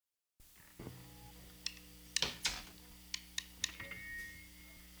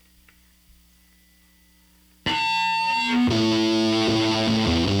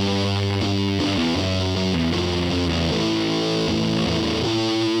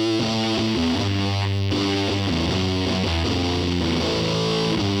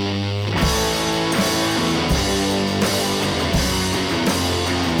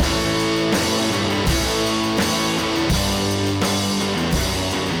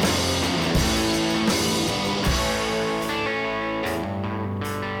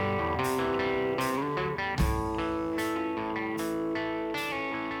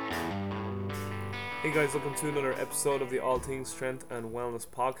Hey guys, welcome to another episode of the All Things Strength and Wellness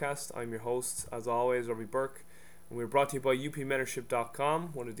podcast. I'm your host, as always, Robbie Burke, and we're brought to you by upmentorship.com,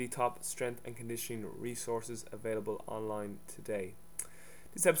 one of the top strength and conditioning resources available online today.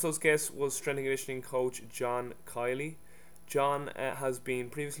 This episode's guest was strength and conditioning coach John Kiely. John has been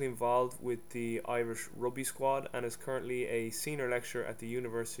previously involved with the Irish rugby squad and is currently a senior lecturer at the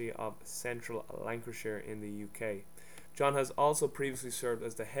University of Central Lancashire in the UK. John has also previously served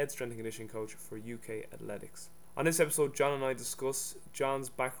as the head strength and conditioning coach for UK Athletics. On this episode, John and I discuss John's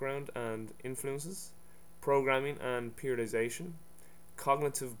background and influences, programming and periodization,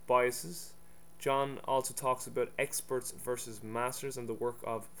 cognitive biases. John also talks about experts versus masters and the work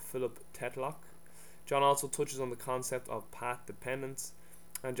of Philip Tetlock. John also touches on the concept of path dependence,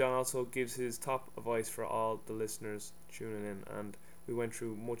 and John also gives his top advice for all the listeners tuning in, and we went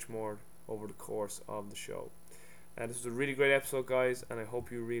through much more over the course of the show. This was a really great episode, guys, and I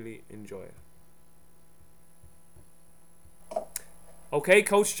hope you really enjoy it. Okay,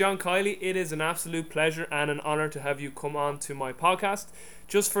 Coach John Kiely, it is an absolute pleasure and an honour to have you come on to my podcast.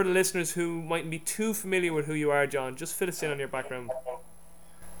 Just for the listeners who mightn't be too familiar with who you are, John, just fill us in on your background.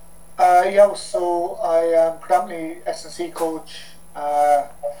 So I am predominantly S&C coach.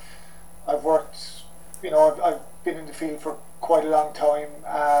 I've worked, I've been in the field for quite a long time.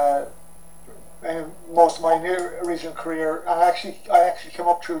 And most of my original career, I actually came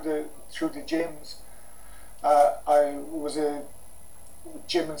up through the gyms. I was a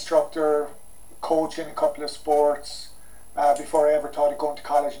gym instructor, coach in a couple of sports before I ever thought of going to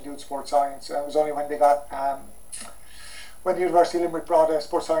college and doing sports science. And it was only when when the University of Limerick brought a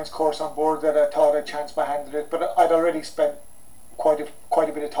sports science course on board that I thought I'd chance my hand at it. But I'd already spent quite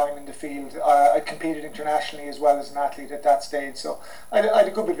a bit of time in the field. I competed internationally as well as an athlete at that stage, so I had a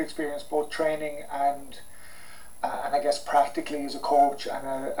good bit of experience, both training and I guess practically as a coach and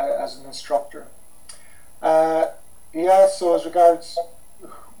as an instructor. So as regards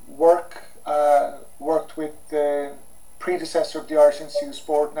work, worked with the predecessor of the Irish Institute of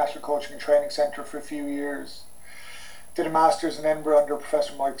Sport, National Coaching and Training Centre, for a few years. Did a Masters in Edinburgh under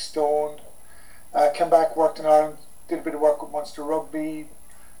Professor Mike Stone. Came back, worked in Ireland, did a bit of work with Munster Rugby,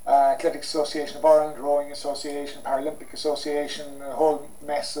 Athletics Association of Ireland, Rowing Association, Paralympic Association, a whole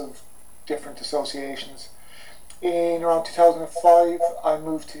mess of different associations. In around 2005, I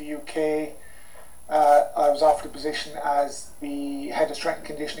moved to the UK. I was offered a position as the head of strength and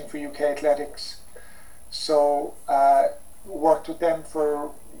conditioning for UK Athletics. So worked with them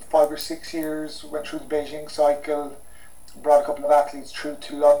for 5 or 6 years, went through the Beijing cycle, brought a couple of athletes through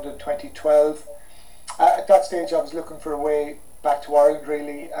to London 2012. At that stage, I was looking for a way back to Ireland,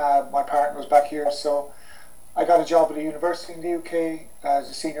 really. My partner was back here, so I got a job at a university in the UK as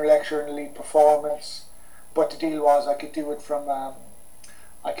a senior lecturer in elite performance. But the deal was I could do it from a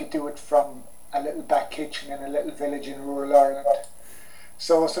little back kitchen in a little village in rural Ireland.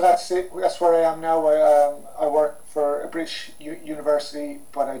 So that's it. That's where I am now. I work for a British university,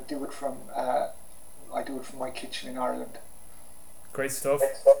 but I do it from my kitchen in Ireland. Great stuff.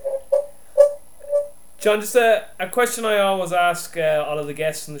 John, just a question I always ask all of the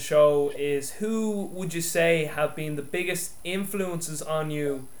guests on the show is, who would you say have been the biggest influences on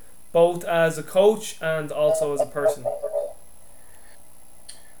you, both as a coach and also as a person?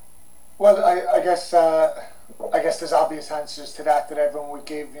 Well, I guess there's obvious answers to that everyone would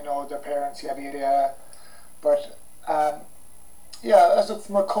give, their parents, yada yada. But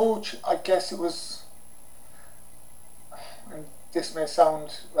from a coach, I guess it was. And this may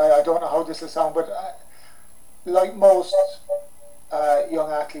sound, I don't know how this will sound, but like most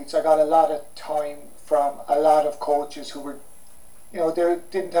young athletes, I got a lot of time from a lot of coaches who were, they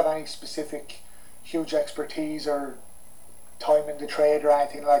didn't have any specific huge expertise or time in the trade or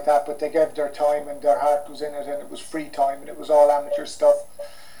anything like that, but they gave their time and their heart was in it, and it was free time and it was all amateur stuff.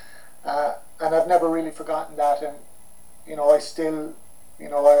 And I've never really forgotten that, and I still,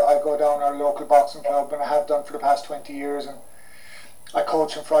 I go down our local boxing club, and I have done for the past 20 years, and I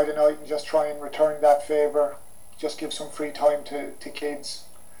coach on Friday night and just try and return that favour, just give some free time to kids.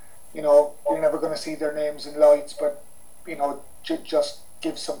 You're never going to see their names in lights, but just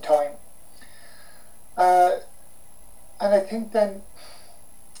give some time. And I think then,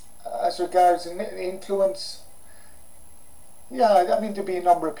 as regards influence, there'd be a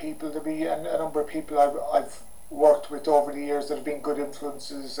number of people. There'd be a number of people I've worked with over the years that have been good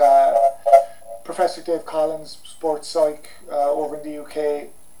influences. Professor Dave Collins, sports psych over in the UK,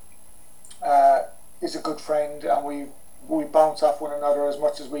 is a good friend, and we bounce off one another as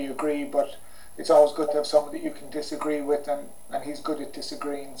much as we agree. But it's always good to have someone that you can disagree with, and he's good at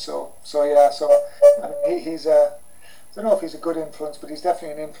disagreeing. He's I don't know if he's a good influence, but he's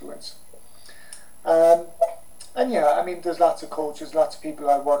definitely an influence. Um, and yeah, I mean, there's lots of coaches, lots of people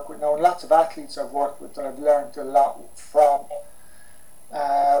I work with now, and lots of athletes I've worked with that I've learned a lot from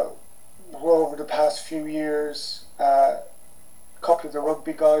uh, over the past few years. A couple of the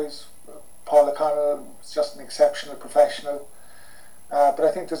rugby guys, Paul O'Connell is just an exceptional professional. But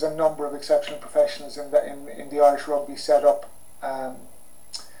I think there's a number of exceptional professionals in the Irish rugby setup.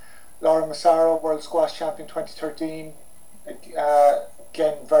 Laura Massaro, World Squash Champion 2013,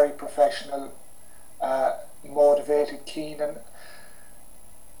 again very professional, motivated, keen, and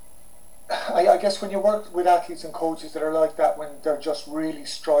I guess when you work with athletes and coaches that are like that, when they're just really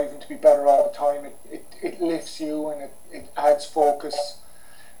striving to be better all the time, it lifts you, and it adds focus,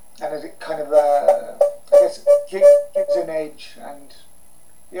 and it kind of I guess gives an edge. And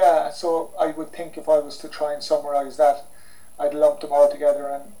yeah, so I would think if I was to try and summarise that, I'd lump them all together,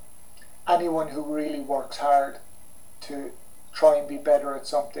 and anyone who really works hard to try and be better at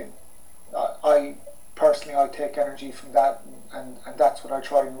something, I personally I take energy from that, and that's what I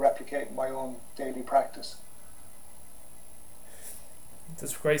try and replicate in my own daily practice.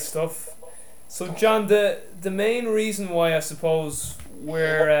 That's great stuff. So, John, the main reason why I suppose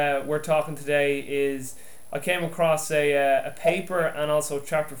we're talking today is I came across a paper and also a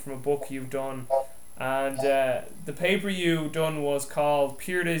chapter from a book you've done, and the paper you done was called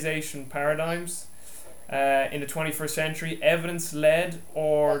Periodization Paradigms in the 21st Century: Evidence Led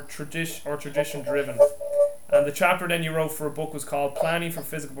or Tradition Driven. And the chapter then you wrote for a book was called Planning for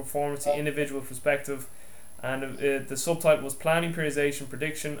Physical Performance: The Individual Perspective, and the subtitle was Planning, Periodization,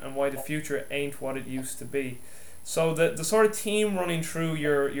 Prediction, and Why the Future Ain't What It Used to Be. So the sort of theme running through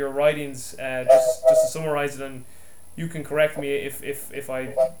your writings, just to summarize it, and you can correct me if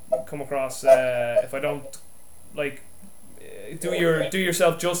I come across if I don't like do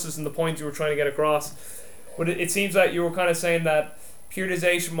yourself justice in the point you were trying to get across. But it seems that you were kind of saying that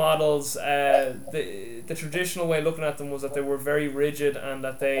periodization models, the traditional way of looking at them was that they were very rigid, and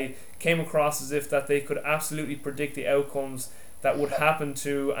that they came across as if that they could absolutely predict the outcomes that would happen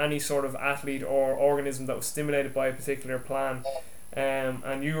to any sort of athlete or organism that was stimulated by a particular plan.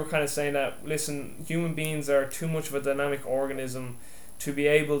 And you were kind of saying that, listen, human beings are too much of a dynamic organism to be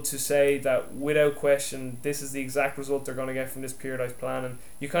able to say that without question this is the exact result they're going to get from this periodized plan. And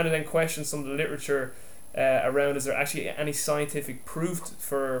you kind of then question some of the literature around, is there actually any scientific proof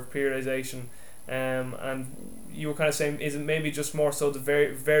for periodization, and you were kind of saying, is it maybe just more so the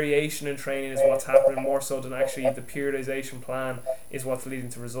variation in training is what's happening more so than actually the periodization plan is what's leading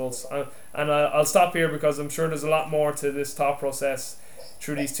to results. And I'll stop here because I'm sure there's a lot more to this thought process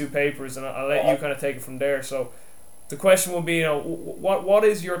through these two papers, and I'll let you kind of take it from there. So the question will be, what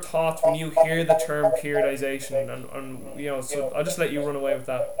is your thought when you hear the term periodization, and so I'll just let you run away with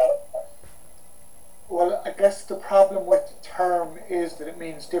that. Well, I guess the problem with the term is that it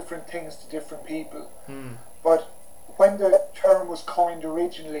means different things to different people. But when the term was coined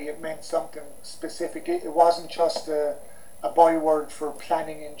originally, it meant something specific. It wasn't just a byword for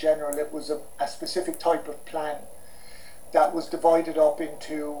planning in general. It was a specific type of plan that was divided up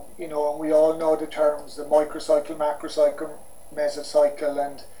into, and we all know the terms, the microcycle, macrocycle, mesocycle,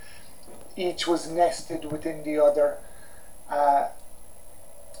 and each was nested within the other.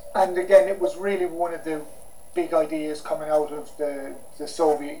 And again, it was really one of the big ideas coming out of the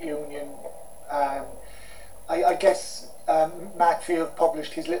Soviet Union. I guess Matt Field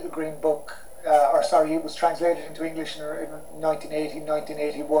published his Little Green Book, it was translated into English in 1980,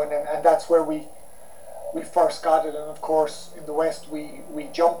 1981, and that's where we first got it. And of course, in the West, we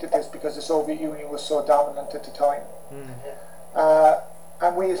jumped at this because the Soviet Union was so dominant at the time.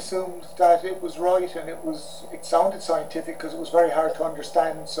 And we assumed that it was right, and it sounded scientific because it was very hard to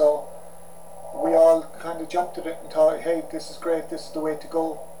understand. So we all kind of jumped at it and thought, hey, this is great, this is the way to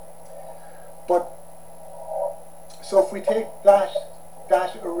go. But so if we take that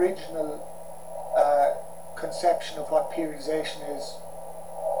original conception of what periodization is,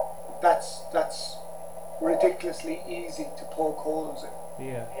 that's ridiculously easy to poke holes in.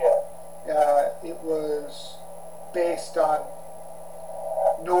 It was based on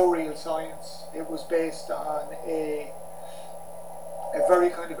no real science. It was based on a very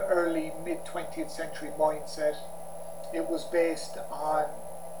kind of early mid-20th century mindset. It was based on,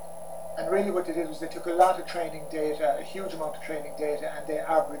 and really what they did was they took a lot of training data, a huge amount of training data, and they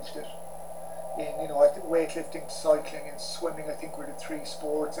averaged it in, weightlifting, cycling, and swimming, I think, were the three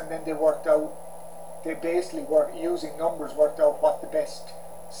sports. And then they basically worked using numbers, worked out what the best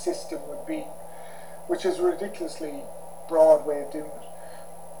system would be, which is a ridiculously broad way of doing it.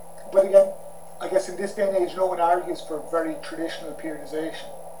 But again, I guess in this day and age, no one argues for very traditional periodization.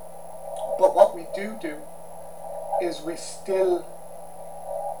 But what we do is we still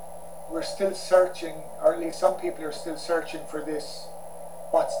we're still searching, or at least some people are still searching for this,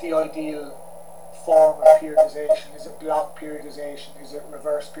 what's the ideal form of periodization? Is it block periodization? Is it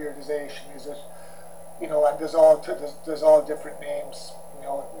reverse periodization? Is it, and there's all different names,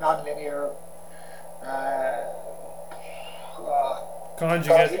 non-linear,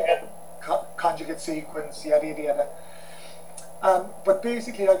 Conjugate. conjugate sequence, yada yada yada. But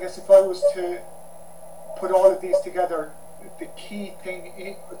basically, I guess if I was to put all of these together, the key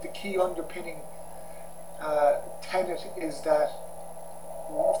thing, the key underpinning tenet is that,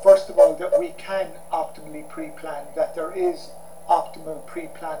 first of all, that we can optimally pre-plan, that there is optimal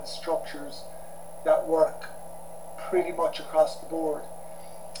pre-planned structures that work pretty much across the board.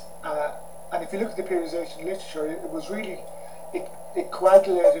 And if you look at the periodization literature, it was really, it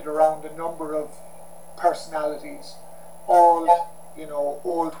coagulated around a number of personalities, all,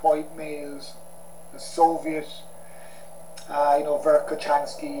 old white males, the Soviet,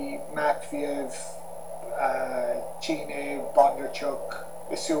 Verkhochansky, Matviev, Chine, Bondarchuk,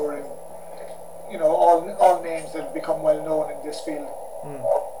 Isurin, all names that have become well known in this field.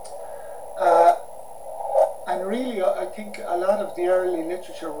 And really, I think a lot of the early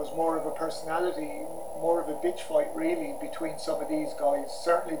literature was more of a personality, more of a bitch fight, really, between some of these guys.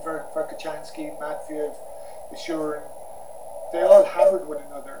 Certainly Verkhochansky, Matviev, Isurin, they all hammered one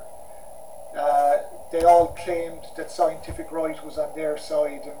another. They all claimed that scientific right was on their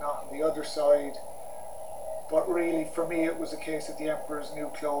side and not on the other side. But really, for me, it was a case of the emperor's new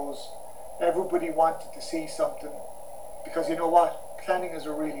clothes. Everybody wanted to see something, because you know what? Planning is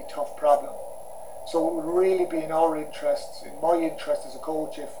a really tough problem. So it would really be in our interest, in my interest as a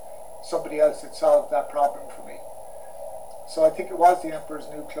coach, if somebody else had solved that problem for me. So I think it was the emperor's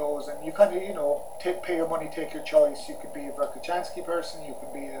new clothes, and you kind of, pay your money, take your choice. You could be a Verkhochansky person, you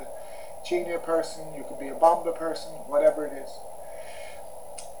could be a Chine person, you could be a Bomba person, whatever it is.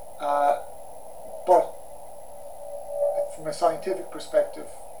 But from a scientific perspective,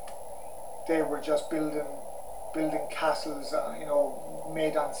 they were just building castles,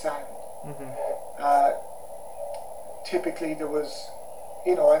 made on sand. Typically there was,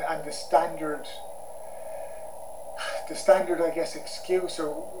 and the standard, I guess, excuse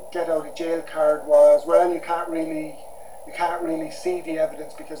or get out of jail card was, well, you can't really see the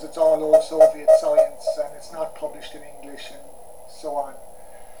evidence because it's all old Soviet science and it's not published in English and so on.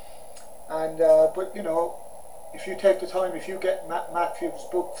 And but if you take the time, if you get Matthew's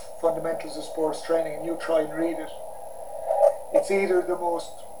book Fundamentals of Sports Training and you try and read it, it's either the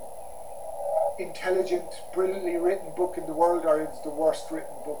most intelligent, brilliantly written book in the world, or it's the worst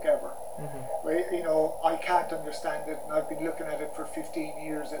written book ever. I can't understand it, and I've been looking at it for 15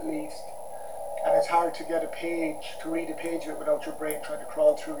 years at least, and it's hard to read a page of it without your brain trying to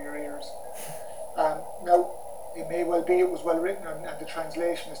crawl through your ears. Now, it may well be it was well written and the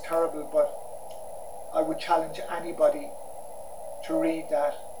translation is terrible, but I would challenge anybody to read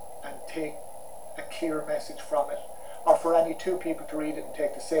that and take a clear message from it, or for any two people to read it and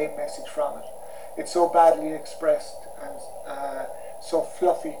take the same message from it. It's so badly expressed and so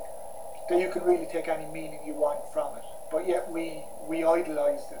fluffy that you can really take any meaning you want from it. But yet we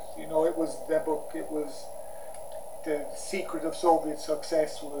idolized it. It was the book, it was the secret of Soviet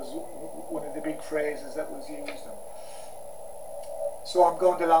success was one of the big phrases that was used. So I'm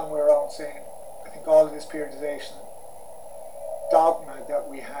going the long way around saying, I think all of this periodization dogma that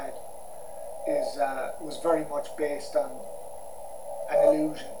we had was very much based on an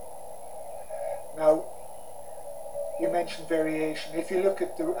illusion. Now, you mentioned variation. If you look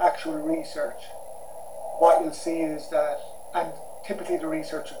at the actual research, what you'll see is that, and typically the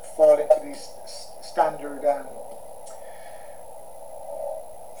research would fall into these standard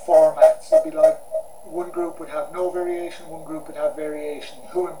formats. It'd be like one group would have no variation, one group would have variation.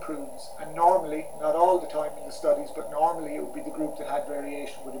 Who improves? And normally, not all the time in the studies, but normally it would be the group that had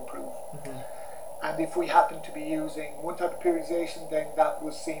variation would improve. And if we happen to be using one type of periodization, then that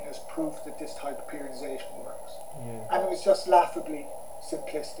was seen as proof that this type of periodization works. And it was just laughably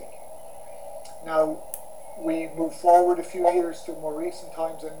simplistic. Now, we move forward a few years to more recent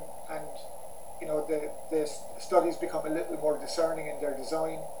times, and the studies become a little more discerning in their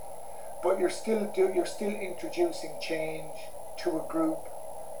design, but you're still introducing change to a group,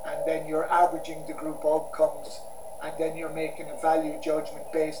 and then you're averaging the group outcomes, and then you're making a value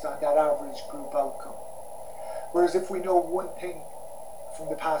judgment based on that average group outcome. Whereas if we know one thing from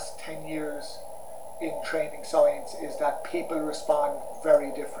the past 10 years in training science, is that people respond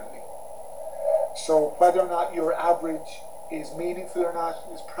very differently. So whether or not your average is meaningful or not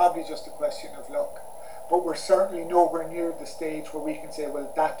is probably just a question of luck. But we're certainly nowhere near the stage where we can say,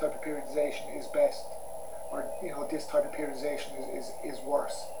 well, that type of periodization is best, or this type of periodization is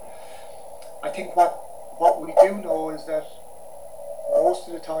worse. I think what we do know is that most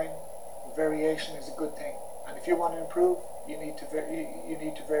of the time variation is a good thing, and if you want to improve, you need to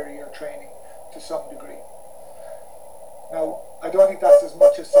vary your training to some degree. Now, I don't think that's as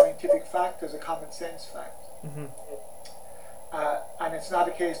much a scientific fact as a common sense fact. Mm-hmm. And it's not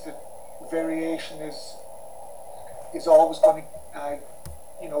a case that variation is always going to,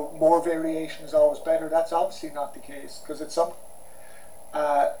 more variation is always better. That's obviously not the case, because at some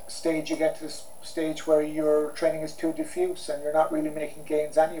stage you get to this stage where your training is too diffuse and you're not really making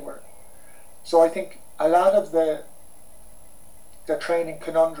gains anywhere. So I think a lot of the training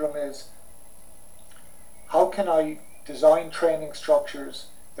conundrum is, how can I design training structures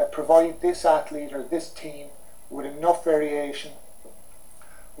that provide this athlete or this team with enough variation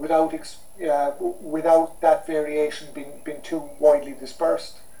without that variation being too widely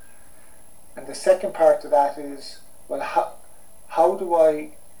dispersed. And the second part of that is, well, how do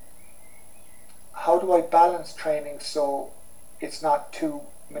I balance training so it's not too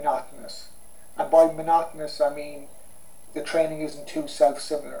monotonous? And by monotonous, I mean the training isn't too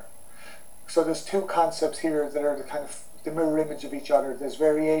self-similar. So there's two concepts here that are the kind of the mirror image of each other. There's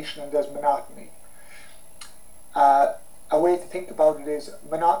variation and there's monotony. A way to think about it is,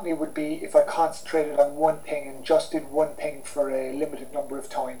 monotony would be if I concentrated on one thing and just did one thing for a limited number of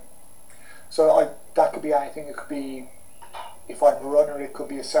time. So that could be anything. It could be, if I'm a runner, it could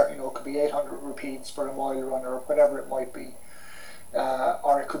be a certain, it could be 800 repeats for a mile run or whatever it might be.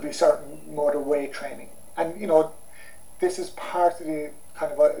 Or it could be a certain mode of weight training. And this is part of the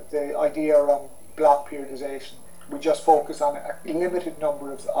kind of the idea around block periodization. We just focus on a limited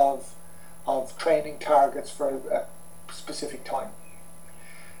number of training targets for a specific time.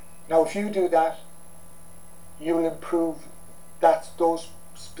 Now, if you do that, you'll improve those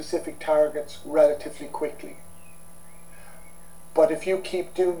specific targets relatively quickly. But if you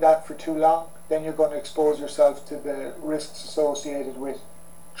keep doing that for too long, then you're going to expose yourself to the risks associated with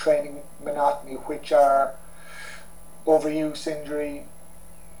training monotony, which are overuse injury,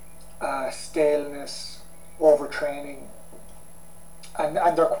 staleness, overtraining, and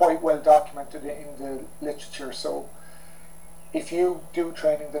they're quite well documented in the literature. So if you do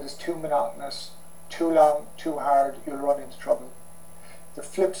training that is too monotonous, too long, too hard, you'll run into trouble. The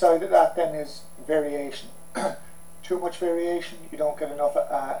flip side of that then is variation. Too much variation, you don't get enough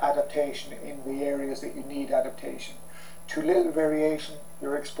adaptation in the areas that you need adaptation. Too little variation,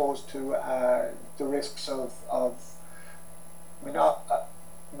 you're exposed to the risks of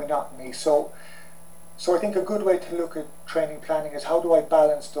monotony. So I think a good way to look at training planning is, how do I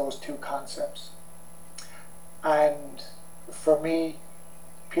balance those two concepts? And for me,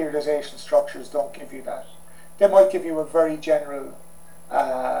 periodization structures don't give you that. They might give you a very general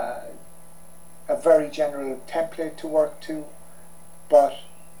template to work to, but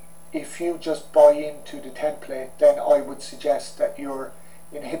if you just buy into the template, then I would suggest that you're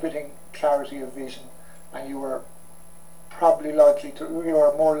inhibiting clarity of vision, and you are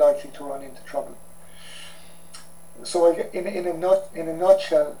more likely to run into trouble. So in a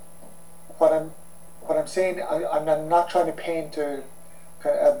nutshell, what I'm saying, I'm not trying to paint a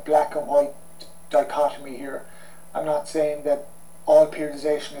black and white dichotomy here. I'm not saying that all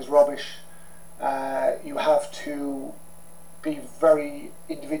periodization is rubbish. You have to be very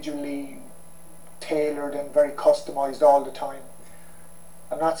individually tailored and very customized all the time.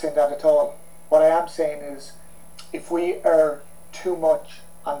 I'm not saying that at all. What I am saying is, if we err too much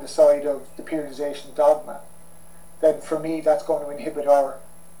on the side of the periodization dogma, then for me that's going to,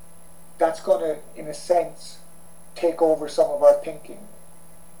 in a sense, take over some of our thinking.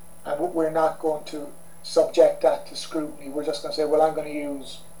 And we're not going to subject that to scrutiny. We're just going to say, well, I'm going to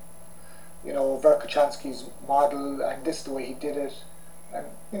use Verkhoshansky's model, and this is the way he did it. And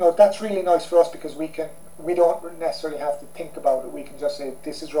that's really nice for us, because we don't necessarily have to think about it. We can just say,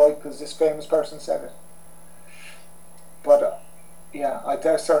 this is right because this famous person said it. But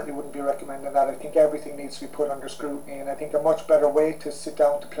I certainly wouldn't be recommending that. I think everything needs to be put under scrutiny, and I think a much better way to sit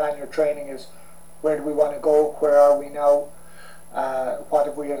down to plan your training is, where do we want to go, where are we now, what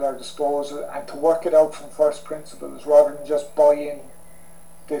have we at our disposal, and to work it out from first principles rather than just buy in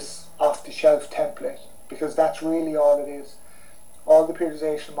this off-the-shelf template, because that's really all it is. All the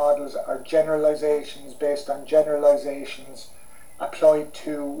periodization models are generalizations based on generalizations applied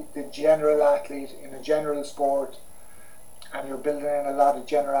to the general athlete in a general sport, and you're building in a lot of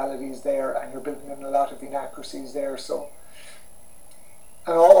generalities there, and you're building in a lot of inaccuracies there. So,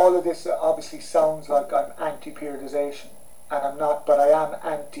 and all of this obviously sounds like I'm anti-periodization, and I'm not, but I am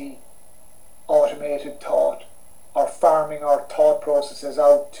anti-automated thought, or farming our thought processes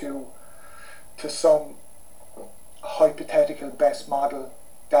out to some hypothetical best model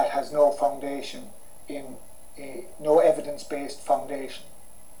that has no foundation in no evidence-based foundation.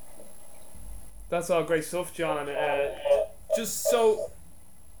 That's all great stuff, John. Just so,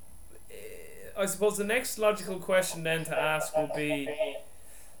 I suppose the next logical question then to ask would be,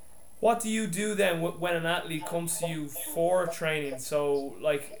 what do you do then when an athlete comes to you for training? So,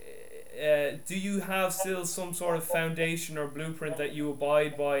 like, do you have still some sort of foundation or blueprint that you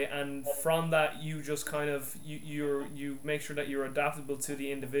abide by, and from that you just kind of you make sure that you're adaptable to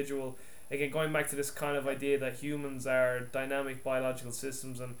the individual? Again, going back to this kind of idea that humans are dynamic biological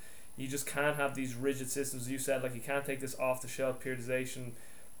systems, and you just can't have these rigid systems. You said, like, you can't take this off the shelf periodization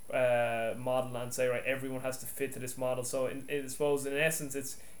model and say, right, everyone has to fit to this model. So I suppose in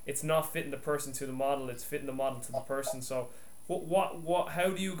essence it's not fitting the person to the model, it's fitting the model to the person. So what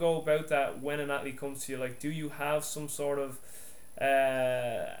how do you go about that when an athlete comes to you? Like, do you have some sort of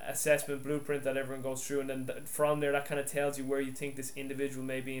assessment blueprint that everyone goes through, and then from there that kind of tells you where you think this individual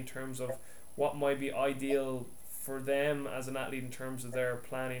may be in terms of what might be ideal for them as an athlete in terms of their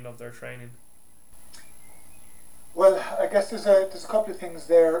planning of their training? Well, I guess there's a couple of things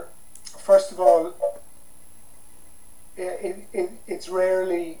there. First of all, it's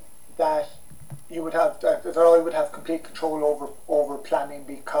rarely that you would have that I would have complete control over planning,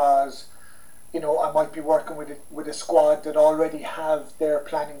 because I might be working with a squad that already have their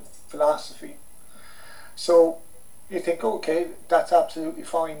planning philosophy. So you think, okay, that's absolutely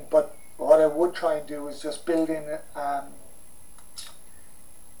fine, but what I would try and do is just build in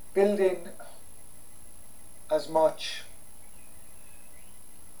as much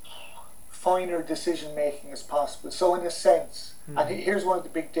finer decision making as possible. So in a sense, and here's one of the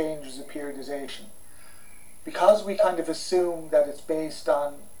big dangers of periodization, because we kind of assume that it's based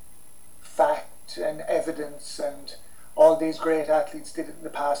on fact and evidence and all these great athletes did it in the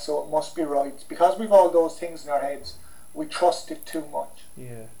past, so it must be right. Because we've all those things in our heads, we trust it too much.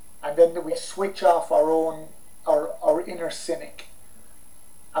 Yeah. And then we switch off our inner cynic,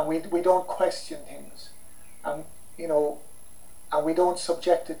 and we don't question things, and and we don't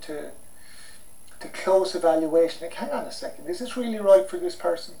subject it to close evaluation. Like, hang on a second, is this really right for this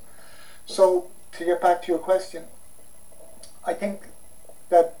person? So to get back to your question, I think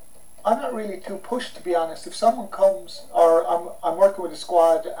that I'm not really too pushed, to be honest. If someone comes, or I'm working with a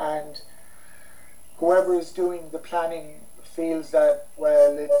squad, and whoever is doing the planning feels that,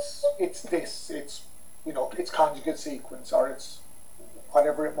 well, it's conjugate sequence, or it's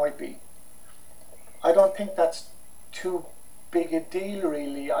whatever it might be, I don't think that's too big a deal,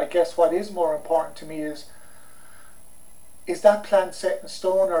 really. I guess what is more important to me is that plan set in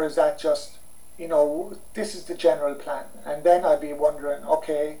stone, or is that just, this is the general plan? And then I'd be wondering,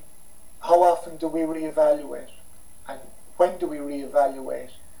 okay, how often do we reevaluate, and when do we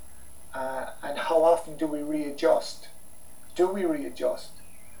reevaluate, and how often do we readjust? Do we readjust?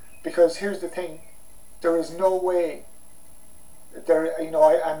 Because here's the thing: there is no way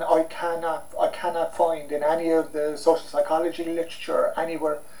I cannot find in any of the social psychology literature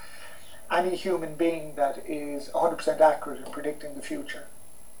anywhere any human being that is 100% accurate in predicting the future.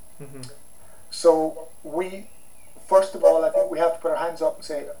 Mm-hmm. So first of all, I think we have to put our hands up and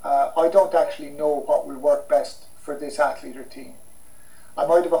say, I don't actually know what will work best for this athlete or team. I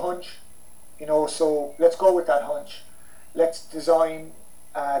might have a hunch, so let's go with that hunch. Let's design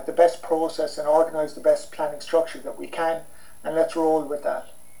the best process and organise the best planning structure that we can, and let's roll with that.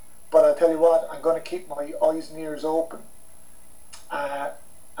 But I'll tell you what, I'm going to keep my eyes and ears open.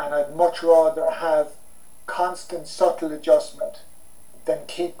 And I'd much rather have constant, subtle adjustment than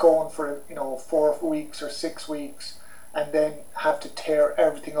keep going for 4 weeks or 6 weeks and then have to tear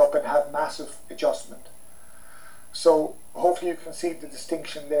everything up and have massive adjustment. So hopefully you can see the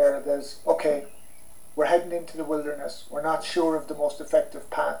distinction there. There's, okay, we're heading into the wilderness. We're not sure of the most effective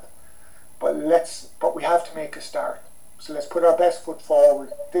path, but we have to make a start. So let's put our best foot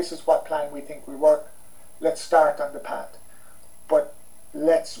forward. This is what plan we think will work. Let's start on the path. But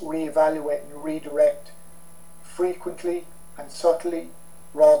let's reevaluate and redirect frequently and subtly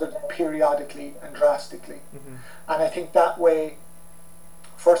rather than periodically and drastically. Mm-hmm. And I think that way,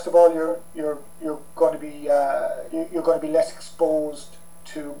 first of all, you're going to be less exposed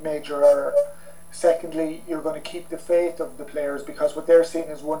to major error. Secondly, you're going to keep the faith of the players, because what they're seeing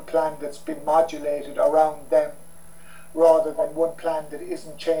is one plan that's been modulated around them, rather than one plan that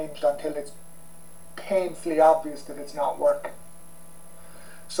isn't changed until it's painfully obvious that it's not working.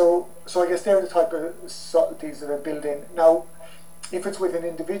 So I guess they're the type of subtleties that are built in. Now, if it's with an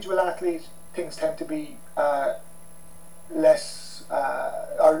individual athlete, things tend to be less,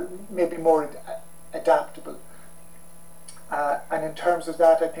 or maybe more adaptable. And in terms of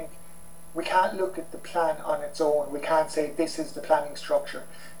that, I think we can't look at the plan on its own. We can't say this is the planning structure.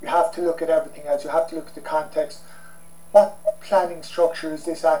 You have to look at everything else. You have to look at the context. What planning structure is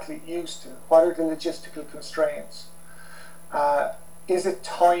this athlete used to? What are the logistical constraints? Is it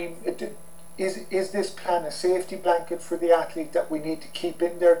time? Is this plan a safety blanket for the athlete that we need to keep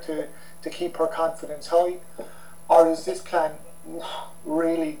in there to keep her confidence high? Or is this plan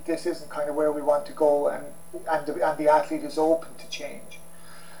really, this isn't kind of where we want to go, and the athlete is open to change?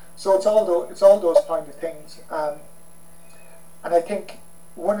 So it's all those kind of things. And I think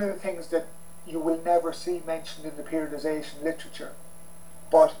one of the things that you will never see mentioned in the periodization literature,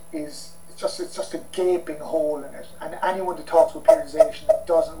 but it's just a gaping hole in it. And anyone that talks about periodization that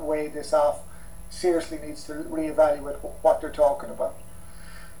doesn't weigh this off seriously needs to reevaluate what they're talking about.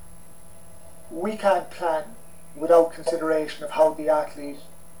 We can't plan without consideration of how the athlete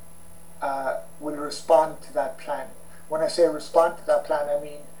will respond to that plan. When I say respond to that plan, I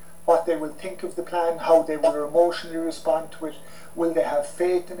mean what they will think of the plan, how they will emotionally respond to it. Will they have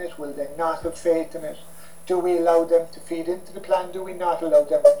faith in it? Will they not have faith in it? Do we allow them to feed into the plan? Do we not allow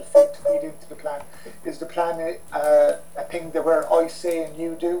them to feed into the plan? Is the plan a thing that where I say and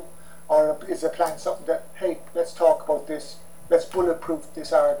you do? Or is the plan something that, hey, let's talk about this, let's bulletproof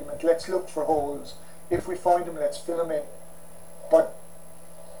this argument, let's look for holes. If we find them, let's fill them in. But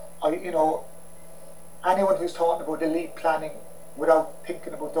anyone who's talking about elite planning without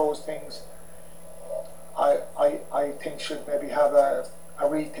thinking about those things, I think should maybe have a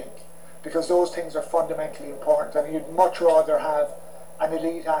rethink, because those things are fundamentally important. And you'd much rather have an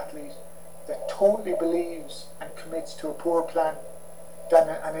elite athlete that totally believes and commits to a poor plan than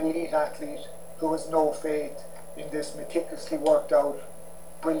an elite athlete who has no faith in this meticulously worked out,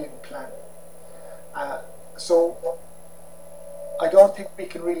 brilliant plan. So I don't think we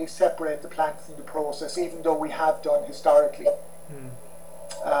can really separate the plan from the process, even though we have done historically.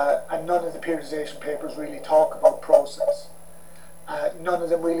 And none of the periodization papers really talk about process. None of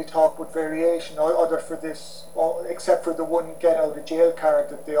them really talk about variation, other for this, except for the one get out of jail card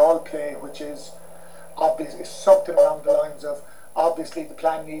that they all play, which is obviously something along the lines of, obviously the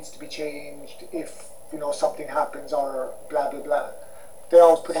plan needs to be changed if something happens, or blah blah blah. They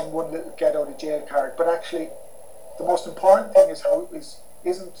always put in one little get out of jail card, but actually the most important thing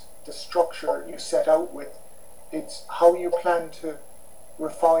isn't the structure you set out with, it's how you plan to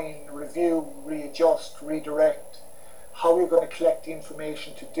refine, review, readjust, redirect, how you're going to collect the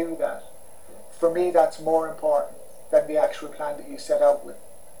information to do that. For me, that's more important than the actual plan that you set out with.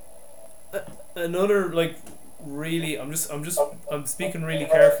 Another really, I'm speaking really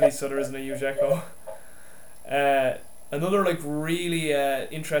carefully so there isn't a huge echo. Another really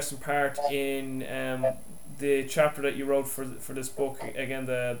interesting part in the chapter that you wrote for this book, again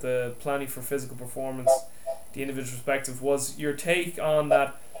the planning for physical performance, the individual perspective, was your take on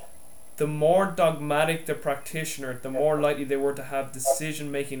that the more dogmatic the practitioner, the more likely they were to have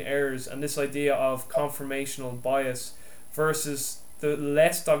decision-making errors, and this idea of confirmational bias, versus the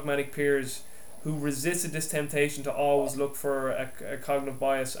less dogmatic peers who resisted this temptation to always look for a cognitive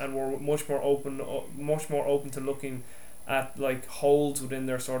bias and were much more open to looking at holes within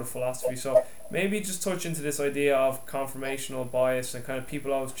their sort of philosophy. So maybe just touch into this idea of confirmational bias and kind of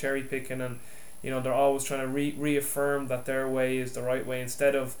people always cherry picking, and they're always trying to reaffirm that their way is the right way,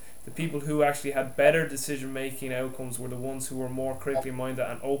 instead of the people who actually had better decision making outcomes were the ones who were more critically minded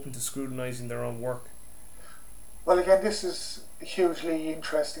and open to scrutinizing their own work. Well, again, this is hugely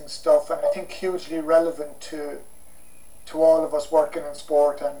interesting stuff, and I think hugely relevant to all of us working in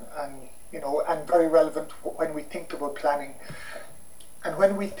sport, and very relevant when we think about planning, and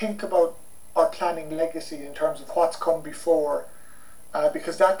when we think about our planning legacy in terms of what's come before,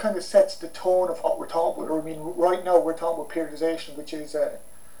 because that kind of sets the tone of what we're talking about. I mean, right now we're talking about periodization, which is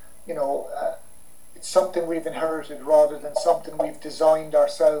it's something we've inherited rather than something we've designed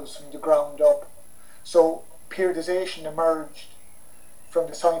ourselves from the ground up. So periodization emerged from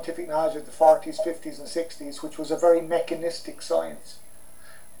the scientific knowledge of the 40s, 50s and 60s, which was a very mechanistic science.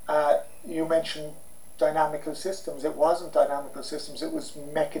 You mentioned dynamical systems. It wasn't dynamical systems, it was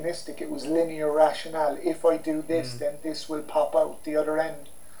mechanistic, it was linear rationale. If I do this, then this will pop out the other end,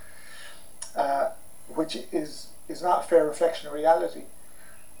 which is not a fair reflection of reality.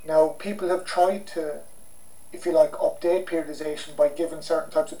 Now, people have tried to, if you like, update periodization by giving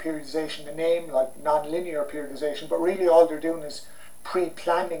certain types of periodization a name, like non-linear periodization, but really all they're doing is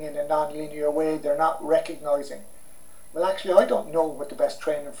pre-planning in a non-linear way. They're not recognizing, well, actually, I don't know what the best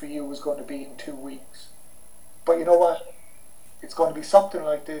training for you is going to be in 2 weeks, but you know what, it's going to be something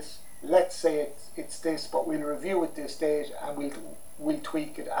like this. Let's say it's this, but we'll review it this date and we'll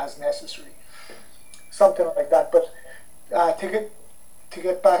tweak it as necessary, something like that. But to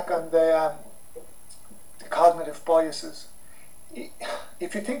get back on the cognitive biases,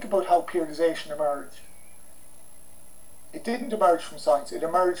 if you think about how periodization emerged, it didn't emerge from science. It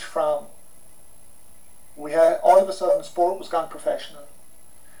emerged from, we had all of a sudden sport was gone professional.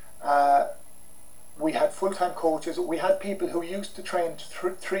 We had full-time coaches. We had people who used to train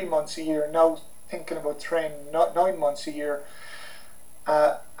 3 months a year now thinking about training 9 months a year.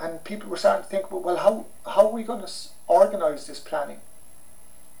 And people were starting to think, well, how are we going to organise this planning?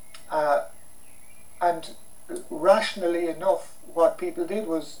 And rationally enough, what people did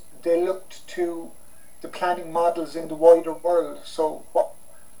was they looked to the planning models in the wider world. So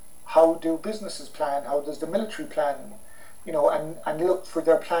how do businesses plan? How does the military plan? And looked for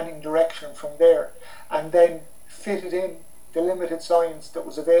their planning direction from there, and then fitted in the limited science that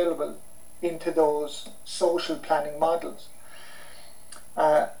was available into those social planning models.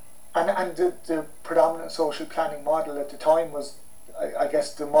 And the predominant social planning model at the time was, I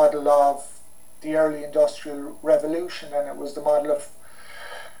guess, the model of the early industrial revolution, and it was the model of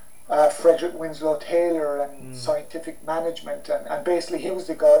Frederick Winslow Taylor and scientific management, and basically he was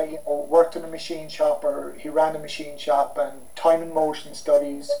the guy who worked in a machine shop, or he ran a machine shop, and time and motion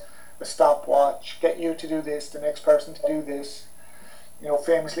studies, a stopwatch, get you to do this, the next person to do this.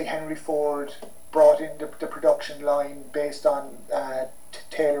 Famously Henry Ford brought in the production line based on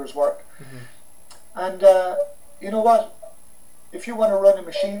Taylor's work. And you know what? If you want to run a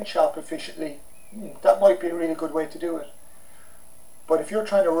machine shop efficiently, that might be a really good way to do it. But if you're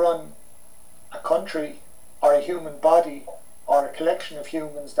trying to run a country or a human body or a collection of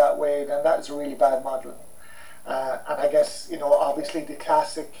humans that way, then that is a really bad model. And I guess, obviously the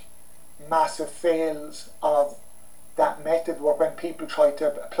classic massive fails of that method were when people tried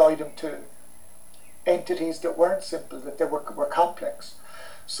to apply them to entities that weren't simple, that they were complex.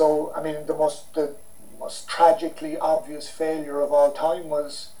 So, I mean, the most tragically obvious failure of all time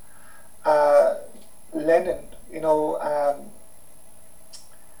was Lenin,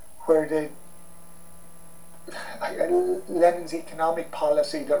 where Lenin's economic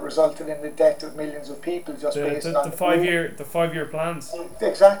policy that resulted in the death of millions of people just based on the 5-year plans.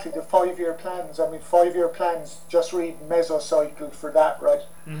 Exactly, the 5-year plans. I mean, 5-year plans. Just read Mesocycle for that, right?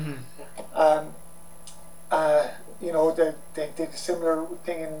 They did a similar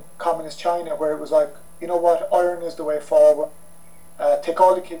thing in communist China, where it was like, you know what, iron is the way forward. Take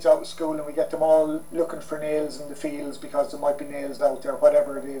all the kids out of school and we get them all looking for nails in the fields because there might be nails out there,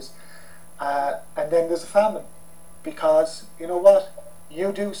 whatever it is. And then there's a famine, because you know what,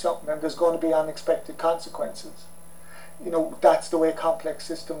 you do something and there's going to be unexpected consequences. That's the way complex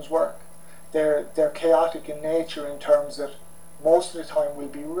systems work. They're chaotic in nature in terms that most of the time will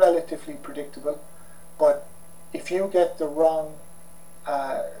be relatively predictable, but if you get the wrong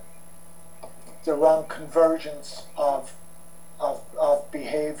convergence of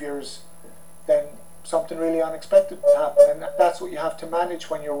behaviors, then something really unexpected will happen. And that's what you have to manage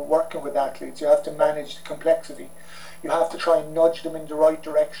when you're working with athletes. You have to manage the complexity. You have to try and nudge them in the right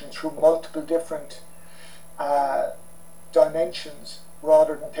direction through multiple different dimensions,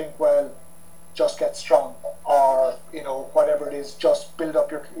 rather than think, well, just get strong, or whatever it is, just build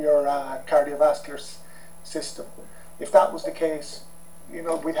up your cardiovascular system. If that was the case,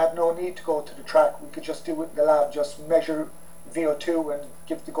 we'd have no need to go to the track. We could just do it in the lab, just measure VO2 and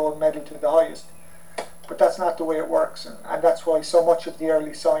give the gold medal to the highest. But that's not the way it works, and that's why so much of the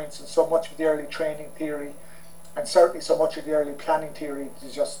early science and so much of the early training theory, and certainly so much of the early planning theory,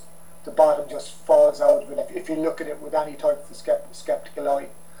 is just, the bottom just falls out of it if you look at it with any type of skeptical eye.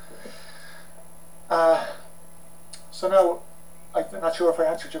 So now, I'm not sure if I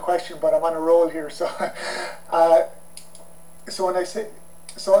answered your question, but I'm on a roll here. So, so when I say,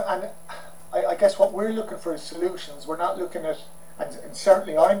 I guess what we're looking for is solutions. We're not looking at, and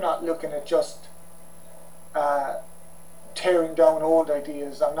certainly I'm not looking at just tearing down old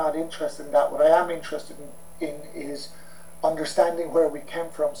ideas. I'm not interested in that. What I am interested in is understanding where we came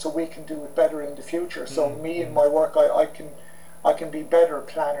from, so we can do it better in the future. So me in my work, I can be better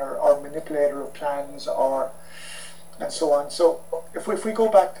planner or manipulator of plans, and so on. So if we go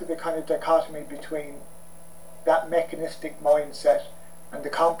back to the kind of dichotomy between that mechanistic mindset and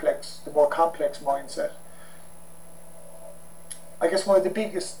the more complex mindset, I guess one of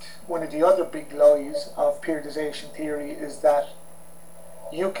the other big lies of periodization theory is that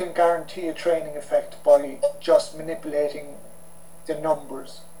you can guarantee a training effect by just manipulating the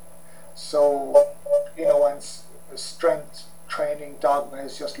numbers. So, and strength training dogma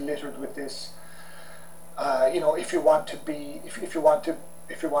is just littered with this. If you want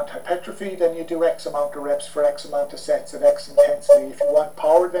hypertrophy, then you do X amount of reps for X amount of sets at X intensity. If you want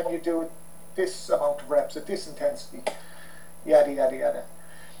power, then you do this amount of reps at this intensity. yada yada yada.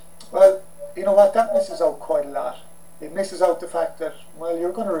 Well, you know what? That misses out quite a lot. It misses out the fact that, well,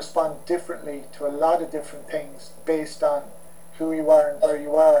 you're going to respond differently to a lot of different things based on who you are and where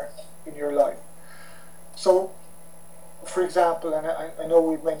you are in your life. So, for example, and I know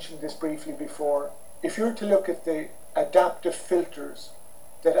we've mentioned this briefly before, if you were to look at the adaptive filters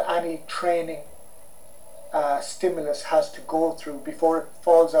that any training stimulus has to go through before it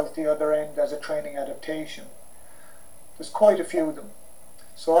falls out the other end as a training adaptation, there's quite a few of them.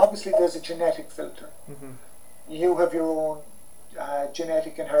 So obviously there's a genetic filter. Mm-hmm. You have your own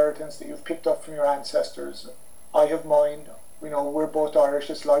genetic inheritance that you've picked up from your ancestors. I have mine. You know, we're both Irish.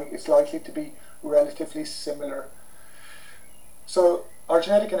 It's likely to be relatively similar. So our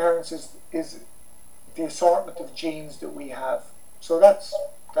genetic inheritance is the assortment of genes that we have. So that's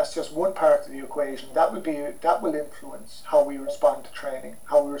just one part of the equation. That will influence how we respond to training,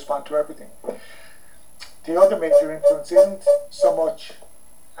 how we respond to everything. The other major influence isn't so much,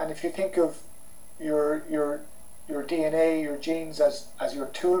 and if you think of your DNA, your genes as your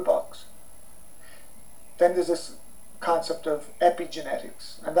toolbox, then there's this concept of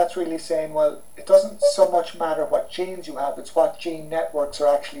epigenetics, and that's really saying, well, it doesn't so much matter what genes you have, it's what gene networks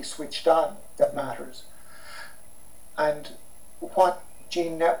are actually switched on that matters. And what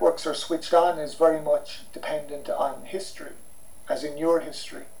gene networks are switched on is very much dependent on history, as in your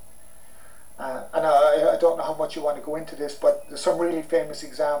history. And I don't know how much you want to go into this, but there's some really famous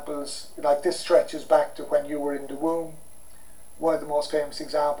examples. Like, this stretches back to when you were in the womb. One of the most famous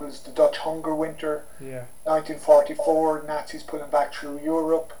examples, the Dutch hunger winter, 1944, Nazis pulling back through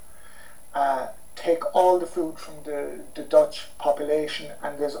Europe. Take all the food from the Dutch population,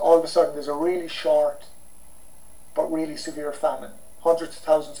 and all of a sudden there's a really short but really severe famine. Hundreds of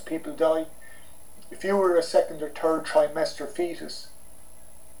thousands of people die. If you were a second or third trimester fetus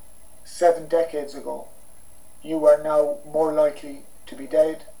 7 decades ago, you are now more likely to be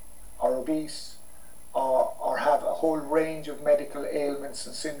dead or obese or have a whole range of medical ailments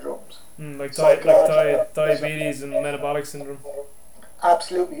and syndromes. Like diabetes and metabolic syndrome.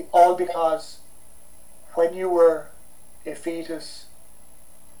 Absolutely. All because when you were a fetus,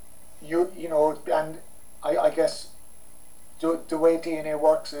 you know, and I guess the way DNA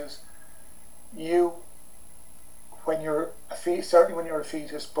works is when you're a fetus, certainly when you're a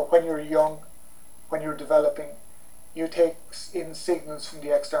fetus, but when you're young, when you're developing, you take in signals from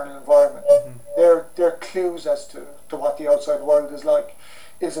the external environment. Mm-hmm. They're clues as to what the outside world is like.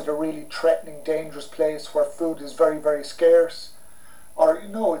 Is it a really threatening, dangerous place where food is very, very scarce? Or,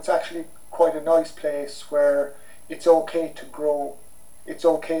 no, it's actually quite a nice place where it's okay to grow, it's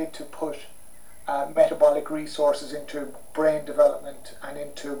okay to put metabolic resources into brain development and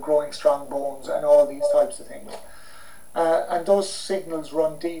into growing strong bones and all these types of things. And those signals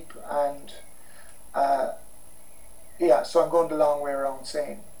run deep, and so I'm going the long way around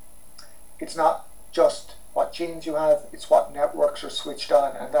saying it's not just what genes you have, it's what networks are switched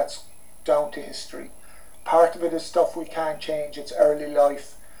on, and that's down to history. Part of it is stuff we can't change, it's early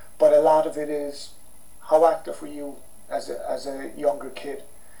life, but a lot of it is how active were you as a younger kid,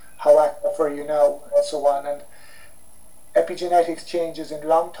 how active are you now, and so on. And epigenetics changes in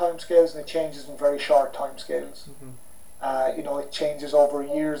long time scales and it changes in very short time scales. Mm-hmm. It changes over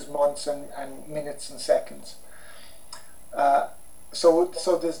years, months, and minutes and seconds. So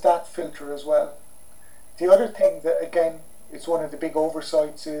there's that filter as well. The other thing that, again, it's one of the big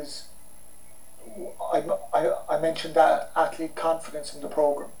oversights is I mentioned that athlete confidence in the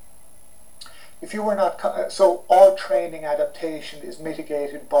program. If you were not so all training adaptation is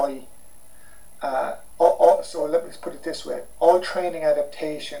mitigated by so let me put it this way: all training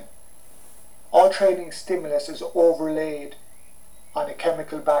stimulus is overlaid on a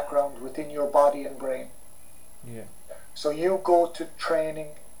chemical background within your body and brain. Yeah. So you go to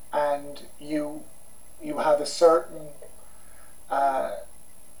training and you have a certain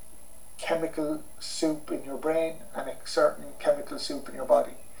chemical soup in your brain and a certain chemical soup in your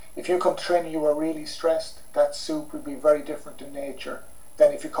body. If you come to training you are really stressed, that soup will be very different in nature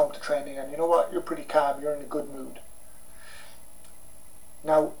than if you come to training and you know what, you're pretty calm, you're in a good mood.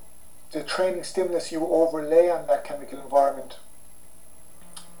 Now, the training stimulus you overlay on that chemical environment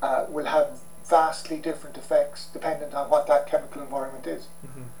will have vastly different effects dependent on what that chemical environment is.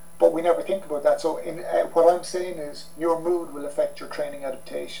 Mm-hmm. But we never think about that. So what I'm saying is your mood will affect your training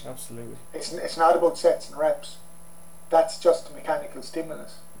adaptation. Absolutely. It's not about sets and reps. That's just a mechanical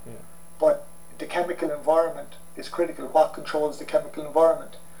stimulus. Yeah. But the chemical environment is critical. What controls the chemical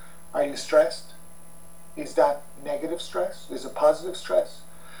environment? Are you stressed? Is that negative stress? Is it positive stress?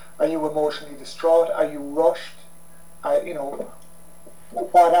 Are you emotionally distraught? Are you rushed?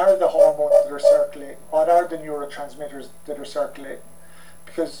 what are the hormones that are circulating? What are the neurotransmitters that are circulating?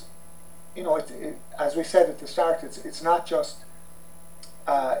 Because, as we said at the start, it's not just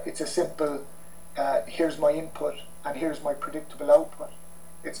it's a simple here's my input and here's my predictable output.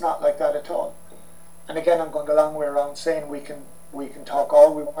 It's not like that at all. And again, I'm going the long way around saying we can talk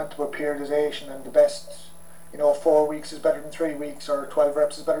all we want about periodization and the best, 4 weeks is better than 3 weeks, or 12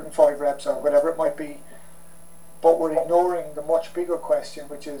 reps is better than 5 reps, or whatever it might be. But we're ignoring the much bigger question,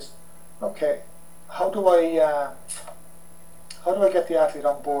 which is, okay, how do I get the athlete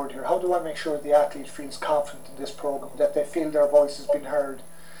on board here? How do I make sure the athlete feels confident in this program, that they feel their voice has been heard,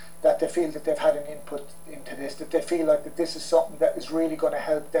 that they feel that they've had an input into this, that they feel like that this is something that is really going to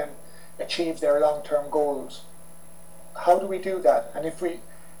help them achieve their long-term goals? How do we do that? And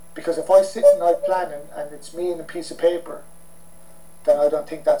because if I sit and I plan and it's me and a piece of paper, then I don't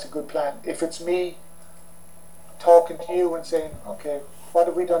think that's a good plan. If it's me talking to you and saying, okay, what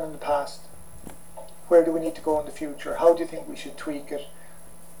have we done in the past? Where do we need to go in the future? How do you think we should tweak it?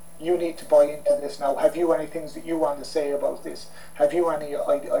 You need to buy into this now. Have you any things that you want to say about this? Have you any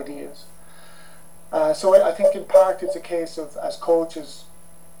ideas? So I think in part it's a case of, as coaches,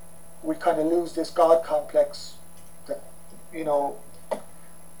 we kind of lose this God complex that, and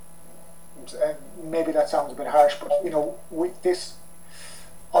maybe that sounds a bit harsh, but, with this,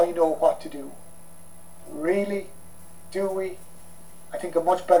 I know what to do. Really? Do we? I think a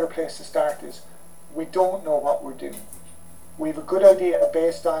much better place to start is we don't know what we're doing. We have a good idea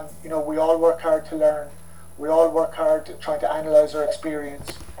based on, we all work hard to learn. We all work hard to try to analyse our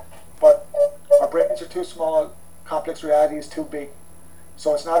experience. But our brains are too small, complex reality is too big.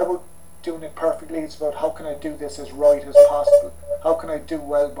 So it's not about doing it perfectly, it's about how can I do this as right as possible? How can I do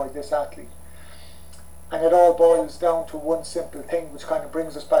well by this athlete? And it all boils down to one simple thing, which kind of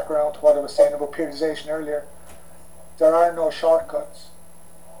brings us back around to what I was saying about periodization earlier. There are no shortcuts.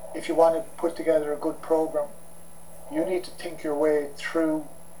 If you want to put together a good program, you need to think your way through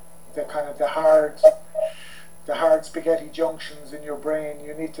the kind of the hard spaghetti junctions in your brain.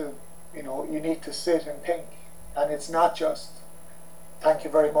 You need to sit and think. And it's not just, thank you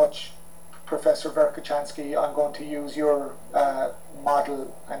very much, Professor Verkhochansky, I'm going to use your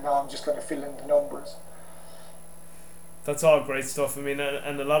model and now I'm just going to fill in the numbers. That's all great stuff. I mean,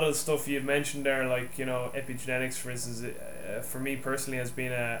 and a lot of the stuff you've mentioned there, like, epigenetics, for instance, for me personally has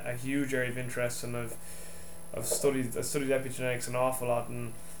been a huge area of interest, and I've studied epigenetics an awful lot,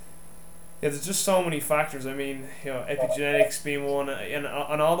 and there's just so many factors. I mean, epigenetics being one, and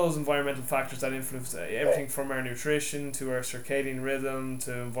all those environmental factors that influence everything from our nutrition to our circadian rhythm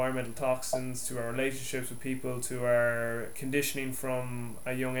to environmental toxins to our relationships with people to our conditioning from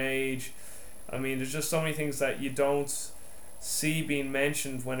a young age. I mean, there's just so many things that you don't see being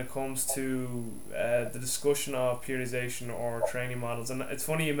mentioned when it comes to the discussion of periodization or training models. And it's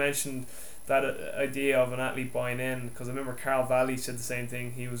funny you mentioned that idea of an athlete buying in, because I remember Carl Valley said the same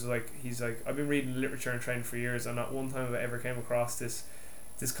thing. He's like, I've been reading literature and training for years, and not one time have I ever came across this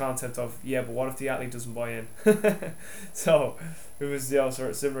concept of, but what if the athlete doesn't buy in? So it was sort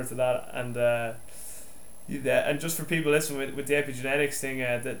of similar to that. And just for people listening with the epigenetics thing,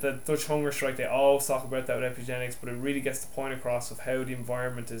 the Dutch hunger strike, they always talk about that with epigenetics, but it really gets the point across of how the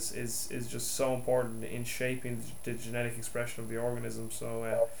environment is just so important in shaping the genetic expression of the organism.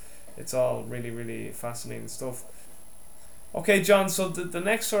 So it's all really, really fascinating stuff. Okay, John, so the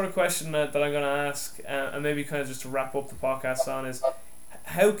next sort of question that I'm going to ask, and maybe kind of just to wrap up the podcast on, is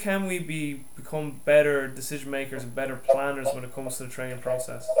how can we become better decision makers and better planners when it comes to the training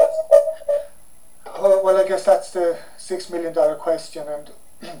process? Well, I guess that's the $6 million question, and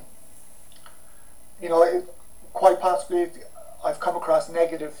quite possibly I've come across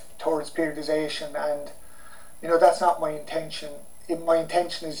negative towards periodization, and that's not my intention. My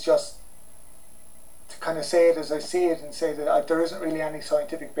intention is just to kind of say it as I see it and say that there isn't really any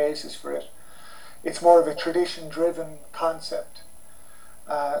scientific basis for it. It's more of a tradition-driven concept.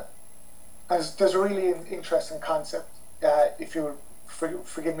 There's a really interesting concept, if you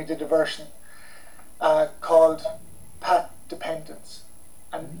forgive me the diversion, called path dependence.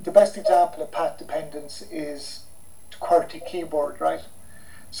 And the best example of path dependence is the QWERTY keyboard, right?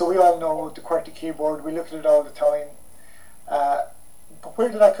 So we all know the QWERTY keyboard, we look at it all the time. But where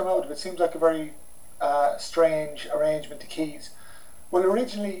did that come out of? It seems like a very strange arrangement of keys. Well,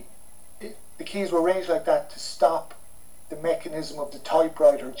 originally the keys were arranged like that to stop the mechanism of the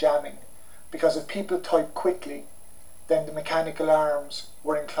typewriter jamming, because if people type quickly, then the mechanical arms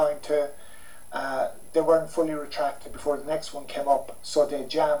were inclined to they weren't fully retracted before the next one came up, so they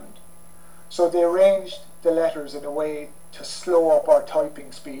jammed. So they arranged the letters in a way to slow up our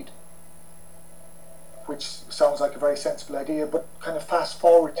typing speed. which sounds like a very sensible idea, but kind of fast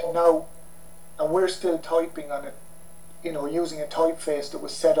forward to now, and we're still typing on it, using a typeface that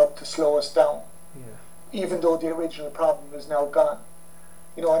was set up to slow us down, even though the original problem is now gone.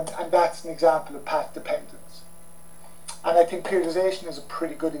 And that's an example of path dependence. And I think periodization is a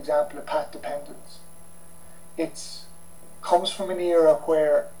pretty good example of path dependence. It comes from an era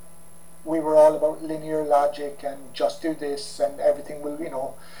where we were all about linear logic and just do this and everything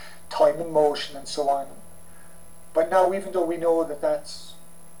will, time and motion and so on. But now, even though we know that that's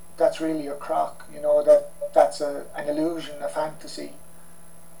really a crock, that's an illusion, a fantasy,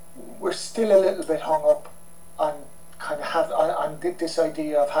 we're still a little bit hung up on on this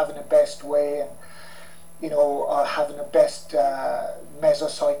idea of having a best way and having a best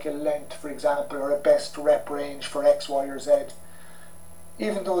mesocycle length, for example, or a best rep range for X, Y, or Z.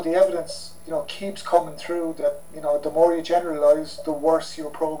 Even though the evidence, keeps coming through that, the more you generalize, the worse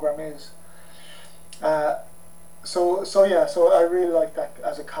your program is. So I really like that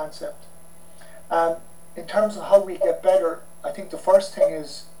as a concept. In terms of how we get better, I think the first thing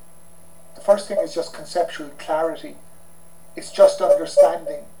is just conceptual clarity. It's just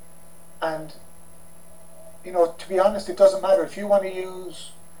understanding. And, to be honest, it doesn't matter. If you want to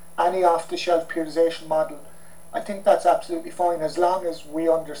use any off-the-shelf periodization model, I think that's absolutely fine, as long as we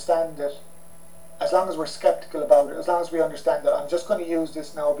understand it, as long as we're skeptical about it, as long as we understand that I'm just going to use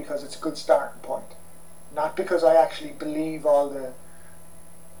this now because it's a good starting point, not because I actually believe all the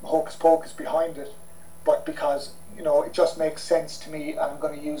hocus pocus behind it, but because it just makes sense to me and I'm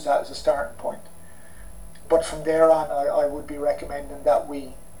going to use that as a starting point. But from there on, I would be recommending that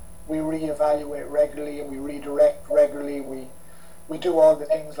we reevaluate regularly and we redirect regularly. We do all the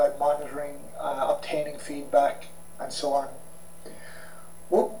things like monitoring, obtaining feedback, and so on.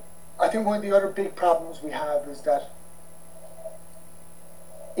 Well, I think one of the other big problems we have is that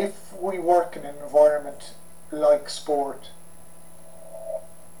if we work in an environment like sport,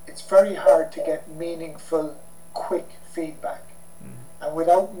 it's very hard to get meaningful, quick feedback. And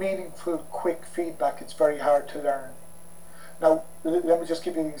without meaningful, quick feedback, it's very hard to learn. Now, let me just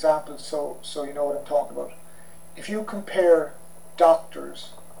give you an example so you know what I'm talking about. If you compare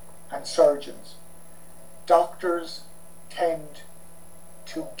doctors and surgeons, doctors tend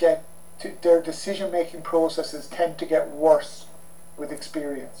to their decision-making processes tend to get worse with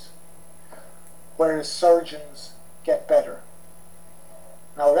experience, whereas surgeons get better.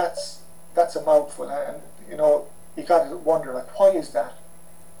 Now that's a mouthful, and you got to wonder, like, why is that?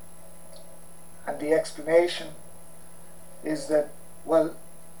 And the explanation is that, well,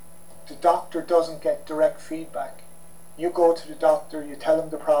 the doctor doesn't get direct feedback. You go to the doctor, you tell him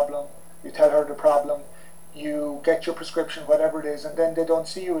the problem, you tell her the problem, you get your prescription, whatever it is, and then they don't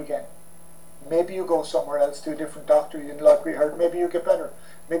see you again. Maybe you go somewhere else to a different doctor you didn't like what you heard. Maybe you get better.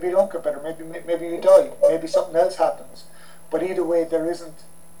 Maybe you don't get better. Maybe you die. Maybe something else happens. But either way, there isn't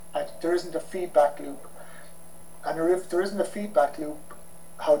a feedback loop. And if there isn't a feedback loop,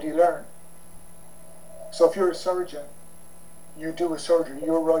 how do you learn? So if you're a surgeon, you do a surgery,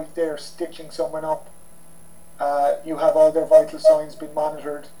 you're right there stitching someone up. You have all their vital signs being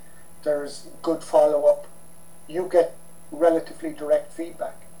monitored. There's good follow-up. You get relatively direct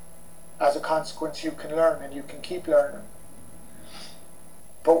feedback. As a consequence, you can learn and you can keep learning.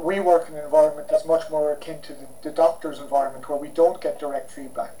 But we work in an environment that's much more akin to the doctor's environment, where we don't get direct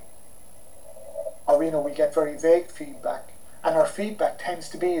feedback. Or we get very vague feedback. And our feedback tends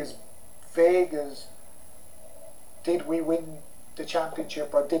to be as vague as, did we win the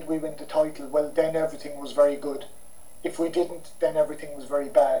championship or did we win the title? Well, then everything was very good. If we didn't, then everything was very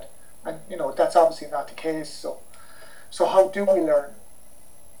bad. And that's obviously not the case. So how do we learn?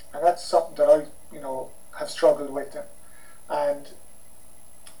 And that's something that I have struggled with. And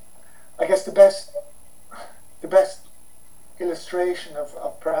I guess the best illustration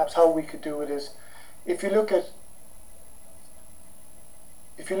of perhaps how we could do it is, if you look at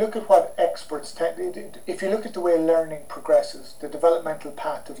what experts if you look at the way learning progresses, the developmental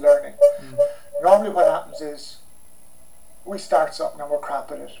path of learning, normally what happens is we start something and we're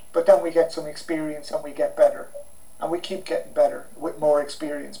crap at it, but then we get some experience and we get better, and we keep getting better with more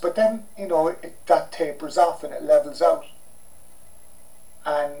experience. But then that tapers off and it levels out,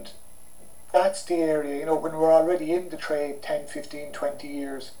 and that's the area when we're already in the trade 10, 15, 20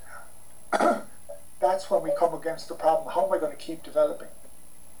 years. That's when we come against the problem. How am I going to keep developing?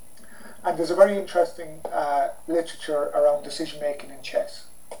 And there's a very interesting literature around decision making in chess.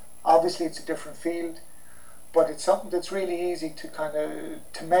 Obviously it's a different field, but it's something that's really easy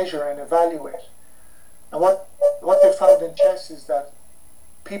to measure and evaluate. And what they found in chess is that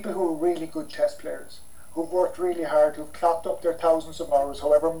people who are really good chess players, who've worked really hard, who've clocked up their thousands of hours,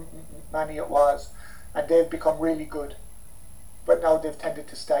 however many it was, and they've become really good, but now they've tended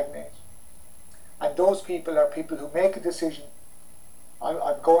to stagnate. And those people are people who make a decision,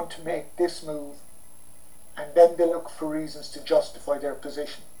 I'm going to make this move, and then they look for reasons to justify their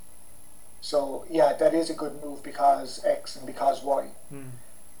position. So yeah, that is a good move because X and because Y.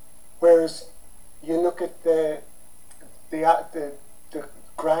 Whereas you look at the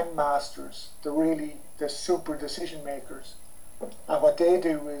grandmasters, the super decision makers, and what they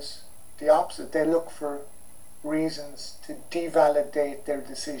do is the opposite. They look for reasons to devalidate their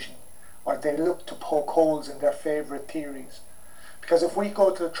decision, or they look to poke holes in their favourite theories. Because if we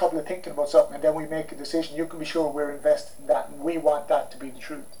go to the trouble of thinking about something and then we make a decision, you can be sure we're invested in that and we want that to be the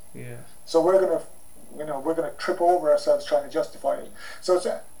truth. Yeah. So we're gonna trip over ourselves trying to justify it.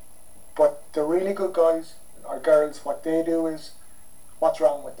 But the really good guys or girls, what they do is, what's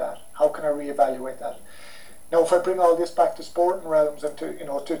wrong with that? How can I reevaluate that? Now, if I bring all this back to sporting realms and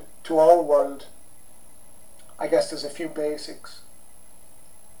to our world, I guess there's a few basics.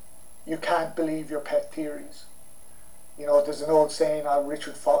 You can't believe your pet theories. There's an old saying,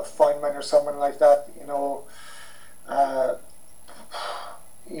 Richard Feynman or someone like that.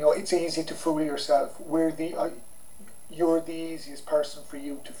 It's easy to fool yourself. You're the easiest person for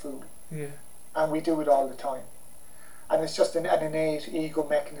you to fool. Yeah. And we do it all the time. And it's just an innate ego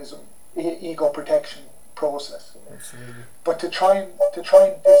mechanism, ego protection process. Absolutely. But to try and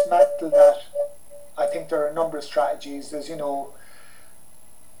dismantle that, I think there are a number of strategies. There's,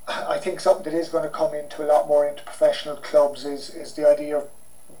 I think something that is going to come into a lot more into professional clubs is the idea of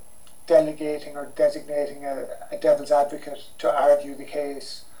delegating or designating a devil's advocate to argue the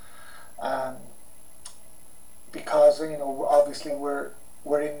case, because obviously we're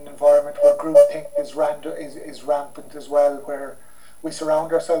in an environment where groupthink is rampant as well, where we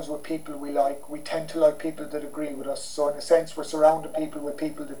surround ourselves with people we like. We tend to like people that agree with us, so in a sense we're surrounding people with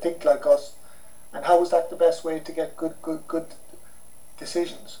people that think like us. And how is that the best way to get good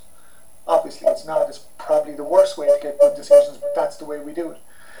decisions? Obviously it's not. It's probably the worst way to get good decisions, but that's the way we do it.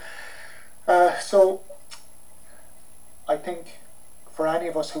 So I think for any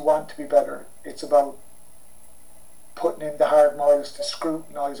of us who want to be better, it's about putting in the hard miles to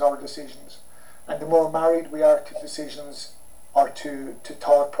scrutinise our decisions. And the more married we are to decisions or to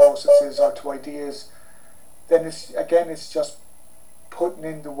thought processes or to ideas, then it's just putting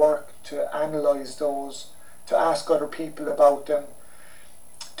in the work to analyse those, to ask other people about them,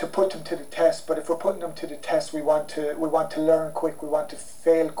 to put them to the test. But if we're putting them to the test, we want to learn quick, we want to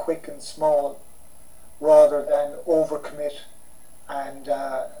fail quick and small, rather than overcommit and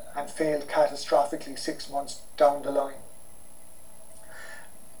fail catastrophically 6 months down the line.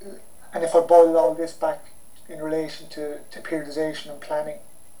 And if I boil all this back in relation to periodization and planning,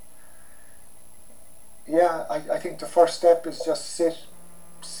 yeah, I think the first step is just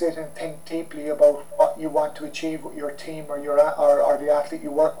sit and think deeply about what you want to achieve with your team or the athlete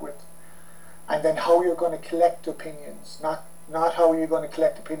you work with, and then how you're going to collect opinions, not how you're going to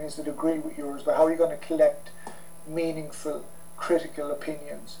collect opinions that agree with yours, but how you're going to collect meaningful, critical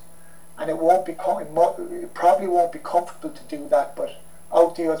opinions. And it probably won't be comfortable to do that, but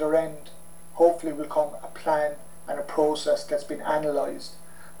out the other end, hopefully will come a plan and a process that's been analysed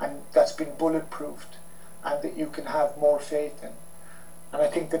and that's been bulletproofed, and that you can have more faith in. And I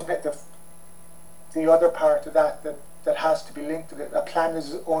think that the other part of that has to be linked to it. A plan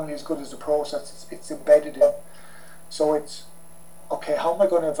is only as good as the process it's embedded in. So it's, okay, how am I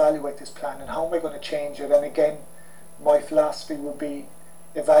going to evaluate this plan and how am I going to change it? And again, my philosophy would be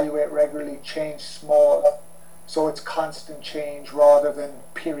evaluate regularly, change small, so it's constant change rather than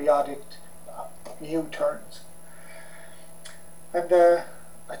periodic U-turns. And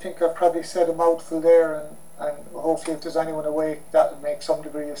I think I've probably said a mouthful there, and hopefully if there's anyone awake, that will make some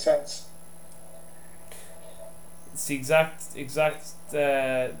degree of sense. It's the exact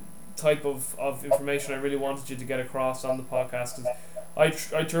type of information I really wanted you to get across on the podcast,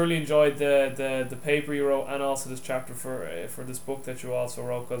 because I truly enjoyed the paper you wrote and also this chapter for this book that you also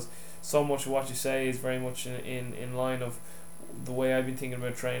wrote, because so much of what you say is very much in line of the way I've been thinking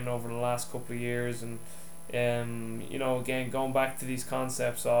about training over the last couple of years. And again, going back to these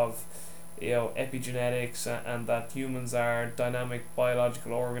concepts of epigenetics and that humans are dynamic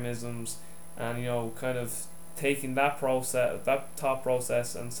biological organisms, and kind of taking that thought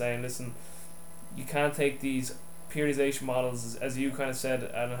process and saying, listen, you can't take these periodization models, as you kind of said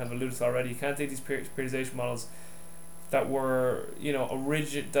and have alluded to already, you can't take these periodization models that were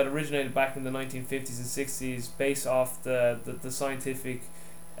that originated back in the 1950s and 60s based off the scientific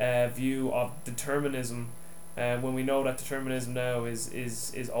view of determinism, when we know that determinism now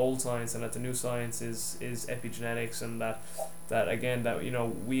is old science, and that the new science is epigenetics, and that again, that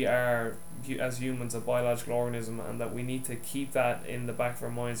we are, as humans, a biological organism, and that we need to keep that in the back of our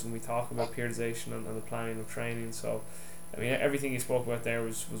minds when we talk about periodization and the planning of training. So I mean, everything you spoke about there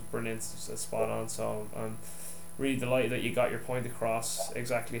was brilliant, spot on. So I'm really delighted that you got your point across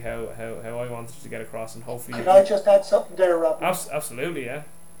exactly how I wanted to get across, and hopefully Could I just add something there, Rob? Absolutely, yeah.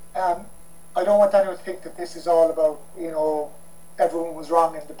 Um, I don't want anyone to think that this is all about, everyone was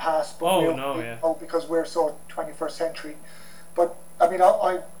wrong in the past, but because we're so 21st century. But I mean,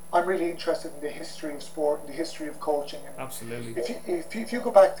 I'm really interested in the history of sport and the history of coaching. And absolutely. If you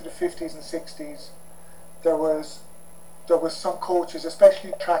go back to the 50s and 60s, there was some coaches,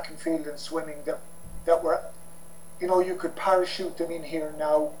 especially track and field and swimming, that were, you could parachute them in here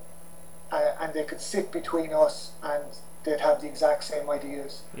now, and they could sit between us and they'd have the exact same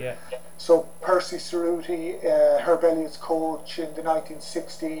ideas. Yeah. So Percy Cerruti, Herb Elliott's coach in the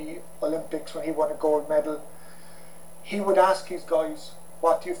 1960 Olympics when he won a gold medal, he would ask his guys,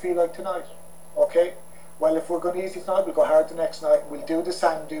 "What do you feel like tonight?" Okay. Well, if we're going easy tonight, we'll go hard the next night. We'll do the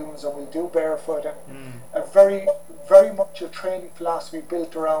sand dunes and we'll do barefoot, and a very, very much a training philosophy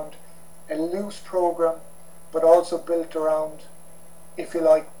built around a loose program, but also built around, if you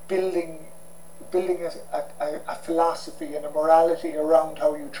like, building a philosophy and a morality around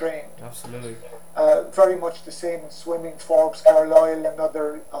how you train. Absolutely. Very much the same in swimming. Forbes Carlyle,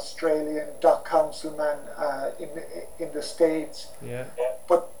 another Australian, Doc Councilman in the States. Yeah.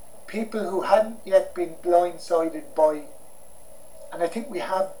 But people who hadn't yet been blindsided by, and I think we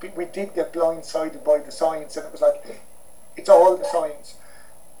did get blindsided by the science, and it was like, it's all the science.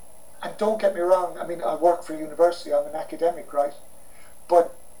 And don't get me wrong, I mean, I work for a university, I'm an academic, right?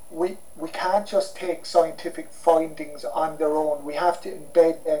 But we can't just take scientific findings on their own. We have to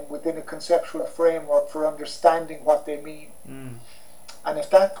embed them within a conceptual framework for understanding what they mean. And if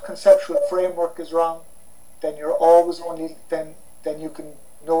that conceptual framework is wrong, then you're always only then you can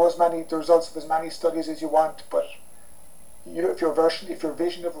know the results of as many studies as you want, but if your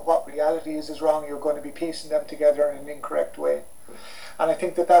vision of what reality is wrong, you're going to be piecing them together in an incorrect way. And I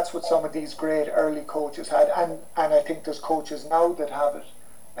think that's what some of these great early coaches had, and I think there's coaches now that have it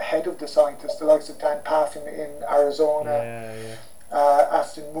ahead of the scientists, the likes of Dan Paffin in Arizona,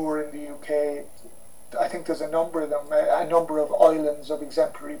 Aston Moore in the UK. I think there's a number of them, a number of islands of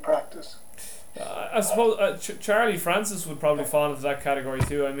exemplary practice. I suppose Charlie Francis would probably fall into that category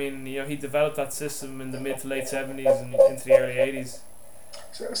too. I mean, he developed that system in the mid to late 70s and into the early 80s.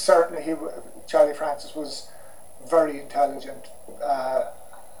 Certainly, Charlie Francis was very intelligent,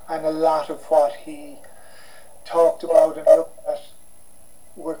 and a lot of what he talked about and looked at,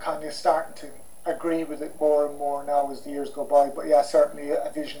 we're kind of starting to agree with it more and more now as the years go by. But yeah, certainly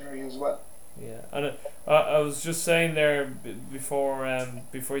a visionary as well. Yeah, and I was just saying there before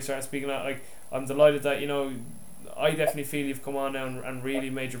you started speaking, like, I'm delighted that I definitely feel you've come on now and really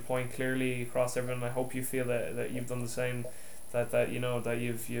made your point clearly across everyone. I hope you feel that you've done the same, that you've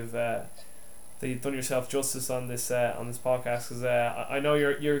done yourself justice on this podcast, because I know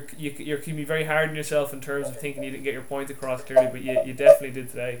you're keeping me very hard on yourself in terms of thinking you didn't get your point across clearly, but you definitely did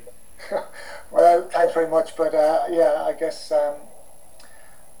today. Well, thanks very much, but yeah, I guess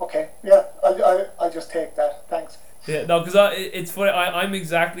okay, yeah, I'll just take that. Thanks. Yeah, no, because it's funny. I'm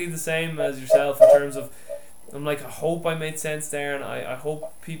exactly the same as yourself in terms of, I'm like, I hope I made sense there, and I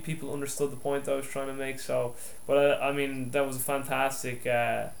hope people understood the point I was trying to make. So, but I mean, that was fantastic.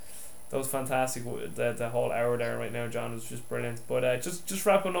 That was fantastic. The whole hour there right now, John, was just brilliant. But just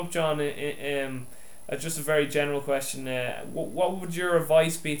wrapping up, John. Just a very general question. What would your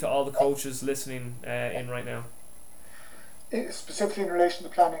advice be to all the coaches listening in right now? Specifically in relation to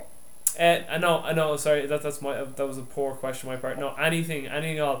planning. I know. Sorry, that was a poor question on my part. No, anything at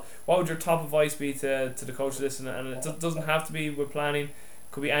all. What would your top advice be to the coach listening? And it doesn't have to be with planning.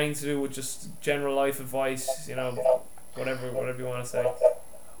 Could be anything to do with just general life advice. Whatever you want to say.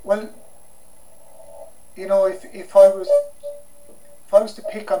 Well, if I was to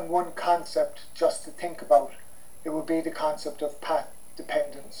pick on one concept just to think about, it would be the concept of path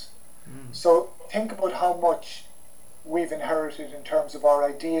dependence. So think about how much we've inherited in terms of our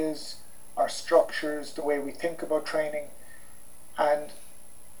ideas, our structures, the way we think about training, and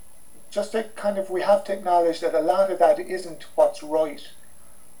just we have to acknowledge that a lot of that isn't what's right.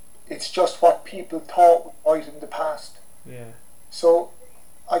 It's just what people thought was right in the past. Yeah. So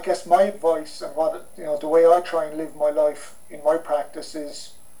I guess my advice and the way I try and live my life in my practice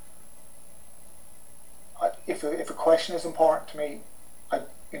is, if a question is important to me, I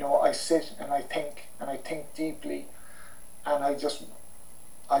sit and I think deeply, and I just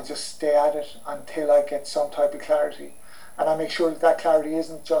I just stay at it until I get some type of clarity, and I make sure that that clarity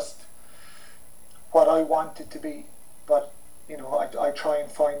isn't just what I want it to be, but I try and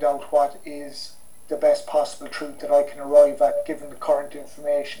find out what is the best possible truth that I can arrive at given the current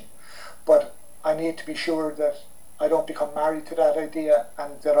information. But I need to be sure that I don't become married to that idea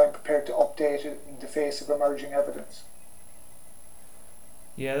and that I'm prepared to update it in the face of emerging evidence.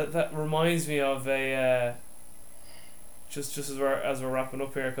 Yeah, that reminds me of a just as we're wrapping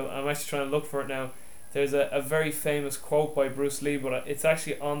up here. 'Cause I'm actually trying to look for it now. There's a very famous quote by Bruce Lee, but it's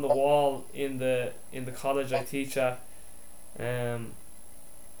actually on the wall in the college I teach at. Um,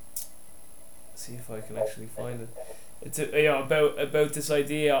 see if I can actually find it. It's about this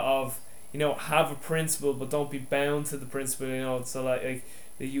idea of have a principle but don't be bound to the principle. So like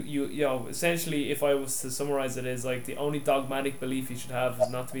essentially, if I was to summarize it, is like the only dogmatic belief you should have is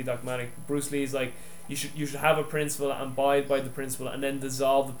not to be dogmatic. Bruce Lee's like you should have a principle and abide by the principle and then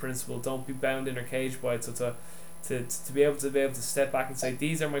dissolve the principle. Don't be bound in or caged by it. So to be able to step back and say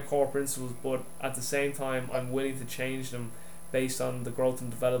these are my core principles, but at the same time I'm willing to change them based on the growth and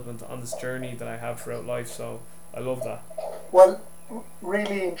development on this journey that I have throughout life. So I love that. Well,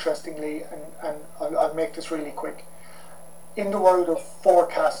 really interestingly, and I'll make this really quick, in the world of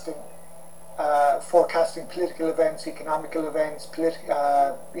forecasting political events, economical events,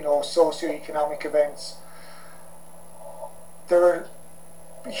 socio-economic events,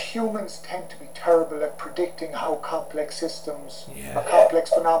 humans tend to be terrible at predicting how complex systems or complex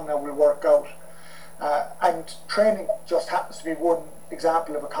phenomena will work out. And training just happens to be one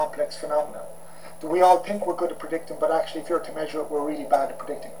example of a complex phenomenon. We all think we're good at predicting, but actually if you're to measure it, we're really bad at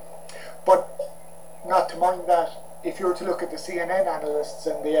predicting. But not to mind that, if you were to look at the CNN analysts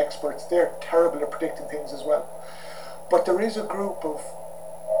and the experts, they're terrible at predicting things as well. But there is a group of,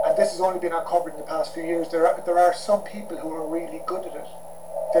 and this has only been uncovered in the past few years, there are some people who are really good at it.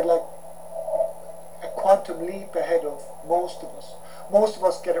 They're like a quantum leap ahead of most of us. Most of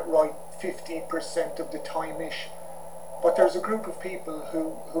us get it right 50% of the time-ish. But there's a group of people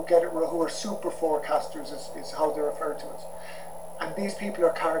who get it, who are super forecasters, is how they're referred to as. And these people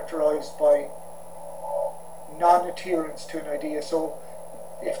are characterized by non-adherence to an idea. So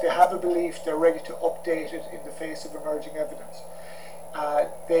if they have a belief, they're ready to update it in the face of emerging evidence.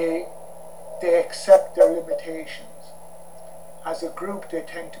 They accept their limitations. As a group, they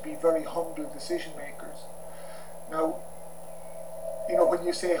tend to be very humble decision makers. Now, when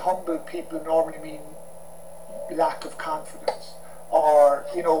you say humble, people normally mean lack of confidence, or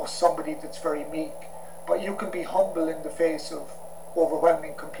somebody that's very meek. But you can be humble in the face of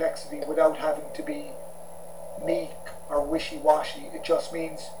overwhelming complexity without having to be meek or wishy-washy. It just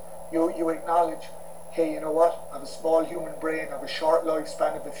means you acknowledge, hey, you know what, I have a small human brain, I have a short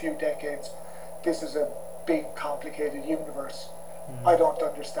lifespan of a few decades. This is a big, complicated universe. I don't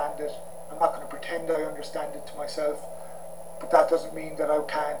understand it. I'm not going to pretend I understand it to myself, but that doesn't mean that I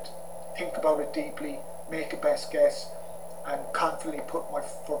can't think about it deeply, make a best guess, and confidently put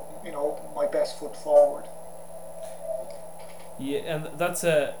my best foot forward. Yeah, and that's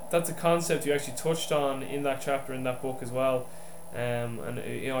a concept you actually touched on in that chapter in that book as well. And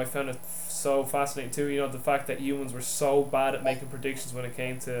I found it so fascinating too. The fact that humans were so bad at making predictions when it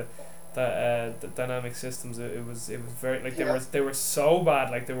came to the dynamic systems. It was very like they were so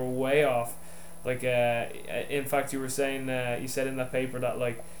bad, like they were way off. Like in fact, you said in that paper that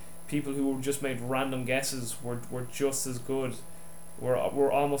like people who just made random guesses were just as good.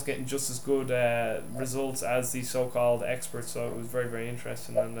 We're almost getting just as good results as these so-called experts. So it was very, very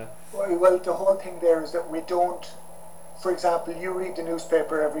interesting. And well, the whole thing there is that we don't. For example, you read the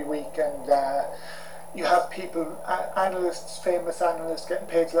newspaper every week, and you have people, analysts, famous analysts, getting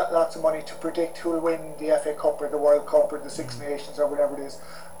paid lots of money to predict who will win the FA Cup or the World Cup or the Six Nations or whatever it is.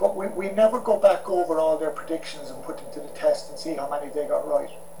 But we never go back over all their predictions and put them to the test and see how many they got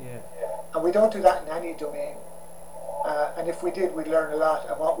right. Yeah. And we don't do that in any domain. And if we did, we'd learn a lot.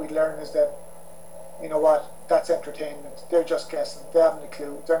 And what we'd learn is that, that's entertainment. They're just guessing. They haven't a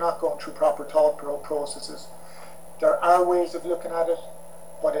clue. They're not going through proper thought processes. There are ways of looking at it,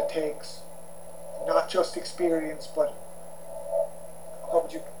 but it takes not just experience, but how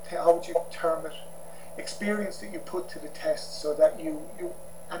would you term it? Experience that you put to the test, so that you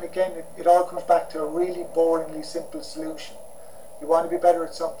and again, it all comes back to a really boringly simple solution. You want to be better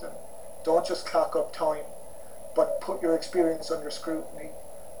at something, don't just clock up time, but put your experience under scrutiny,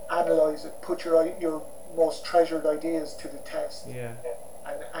 analyze it, put your most treasured ideas to the test. Yeah.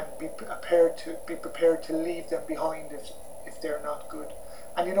 And be prepared to leave them behind if they're not good.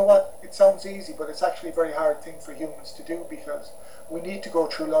 And you know what? It sounds easy, but it's actually a very hard thing for humans to do, because we need to go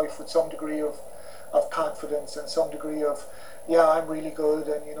through life with some degree of of confidence and some degree of, yeah, I'm really good,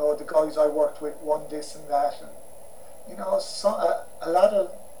 and the guys I worked with won this and that, and a lot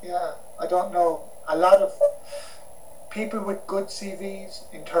of, yeah, I don't know, a lot of people with good CVs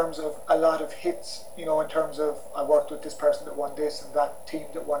in terms of a lot of hits, in terms of I worked with this person that won this and that team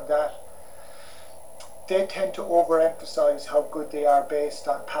that won that. They tend to overemphasize how good they are based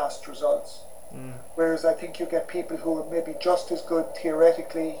on past results. Whereas I think you get people who are maybe just as good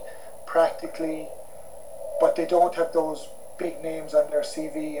theoretically, practically, but they don't have those big names on their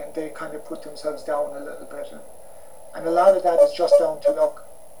CV, and they kind of put themselves down a little bit. And a lot of that is just down to luck.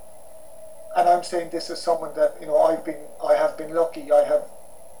 And I'm saying this as someone that, I have been lucky. I have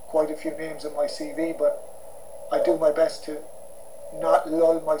quite a few names in my CV, but I do my best to not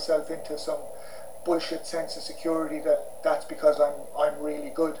lull myself into some bullshit sense of security that's because I'm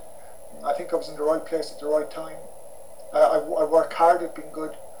really good. I think I was in the right place at the right time. I work hard at being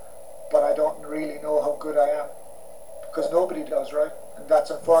good, but I don't really know how good I am, because nobody does, right? And that's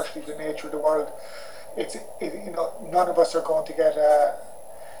unfortunately the nature of the world. None of us are going to get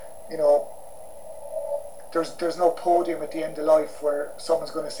there's no podium at the end of life where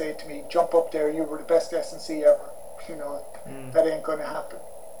someone's going to say to me, jump up there, you were the best S&C ever. That ain't going to happen.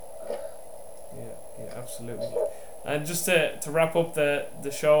 Yeah, absolutely. And just to wrap up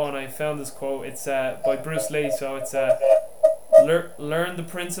the show, and I found this quote, it's by Bruce Lee, so it's learn the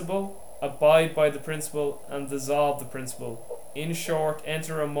principle, abide by the principle, and dissolve the principle. In short,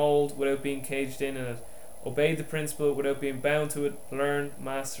 enter a mold without being caged in it. Obey the principle without being bound to it. Learn,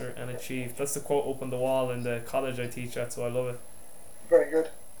 master, and achieve. That's the quote up on the wall in the college I teach at, so I love it. Very good.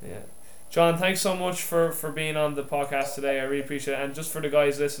 Yeah. John, thanks so much for being on the podcast today. I really appreciate it. And just for the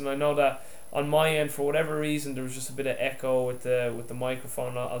guys listening, I know that on my end, for whatever reason, there was just a bit of echo with the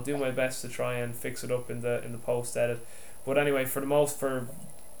microphone. I'll do my best to try and fix it up in the post edit. But anyway, for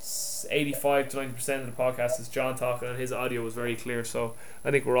 85 to 90% of the podcast is John talking, and his audio was very clear, so I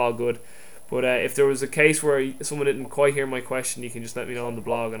think we're all good. But if there was a case where someone didn't quite hear my question, you can just let me know on the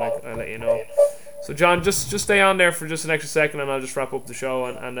blog, and I'll let you know. So John, just stay on there for just an extra second, and I'll just wrap up the show,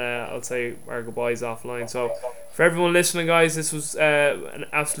 and I'll say our goodbyes offline. So for everyone listening, guys, this was an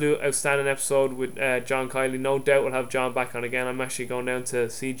absolute outstanding episode with John Kiely. No doubt we'll have John back on again. I'm actually going down to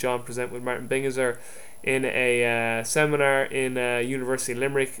see John present with Martin Bingazer in a seminar in University of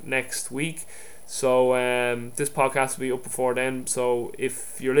Limerick next week. So this podcast will be up before then. So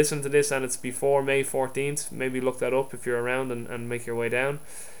if you're listening to this and it's before May 14th, maybe look that up if you're around and make your way down.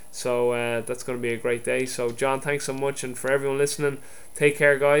 So that's going to be a great day. So John, thanks so much, and for everyone listening, take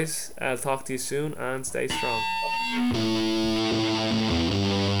care, guys. I'll talk to you soon, and stay strong.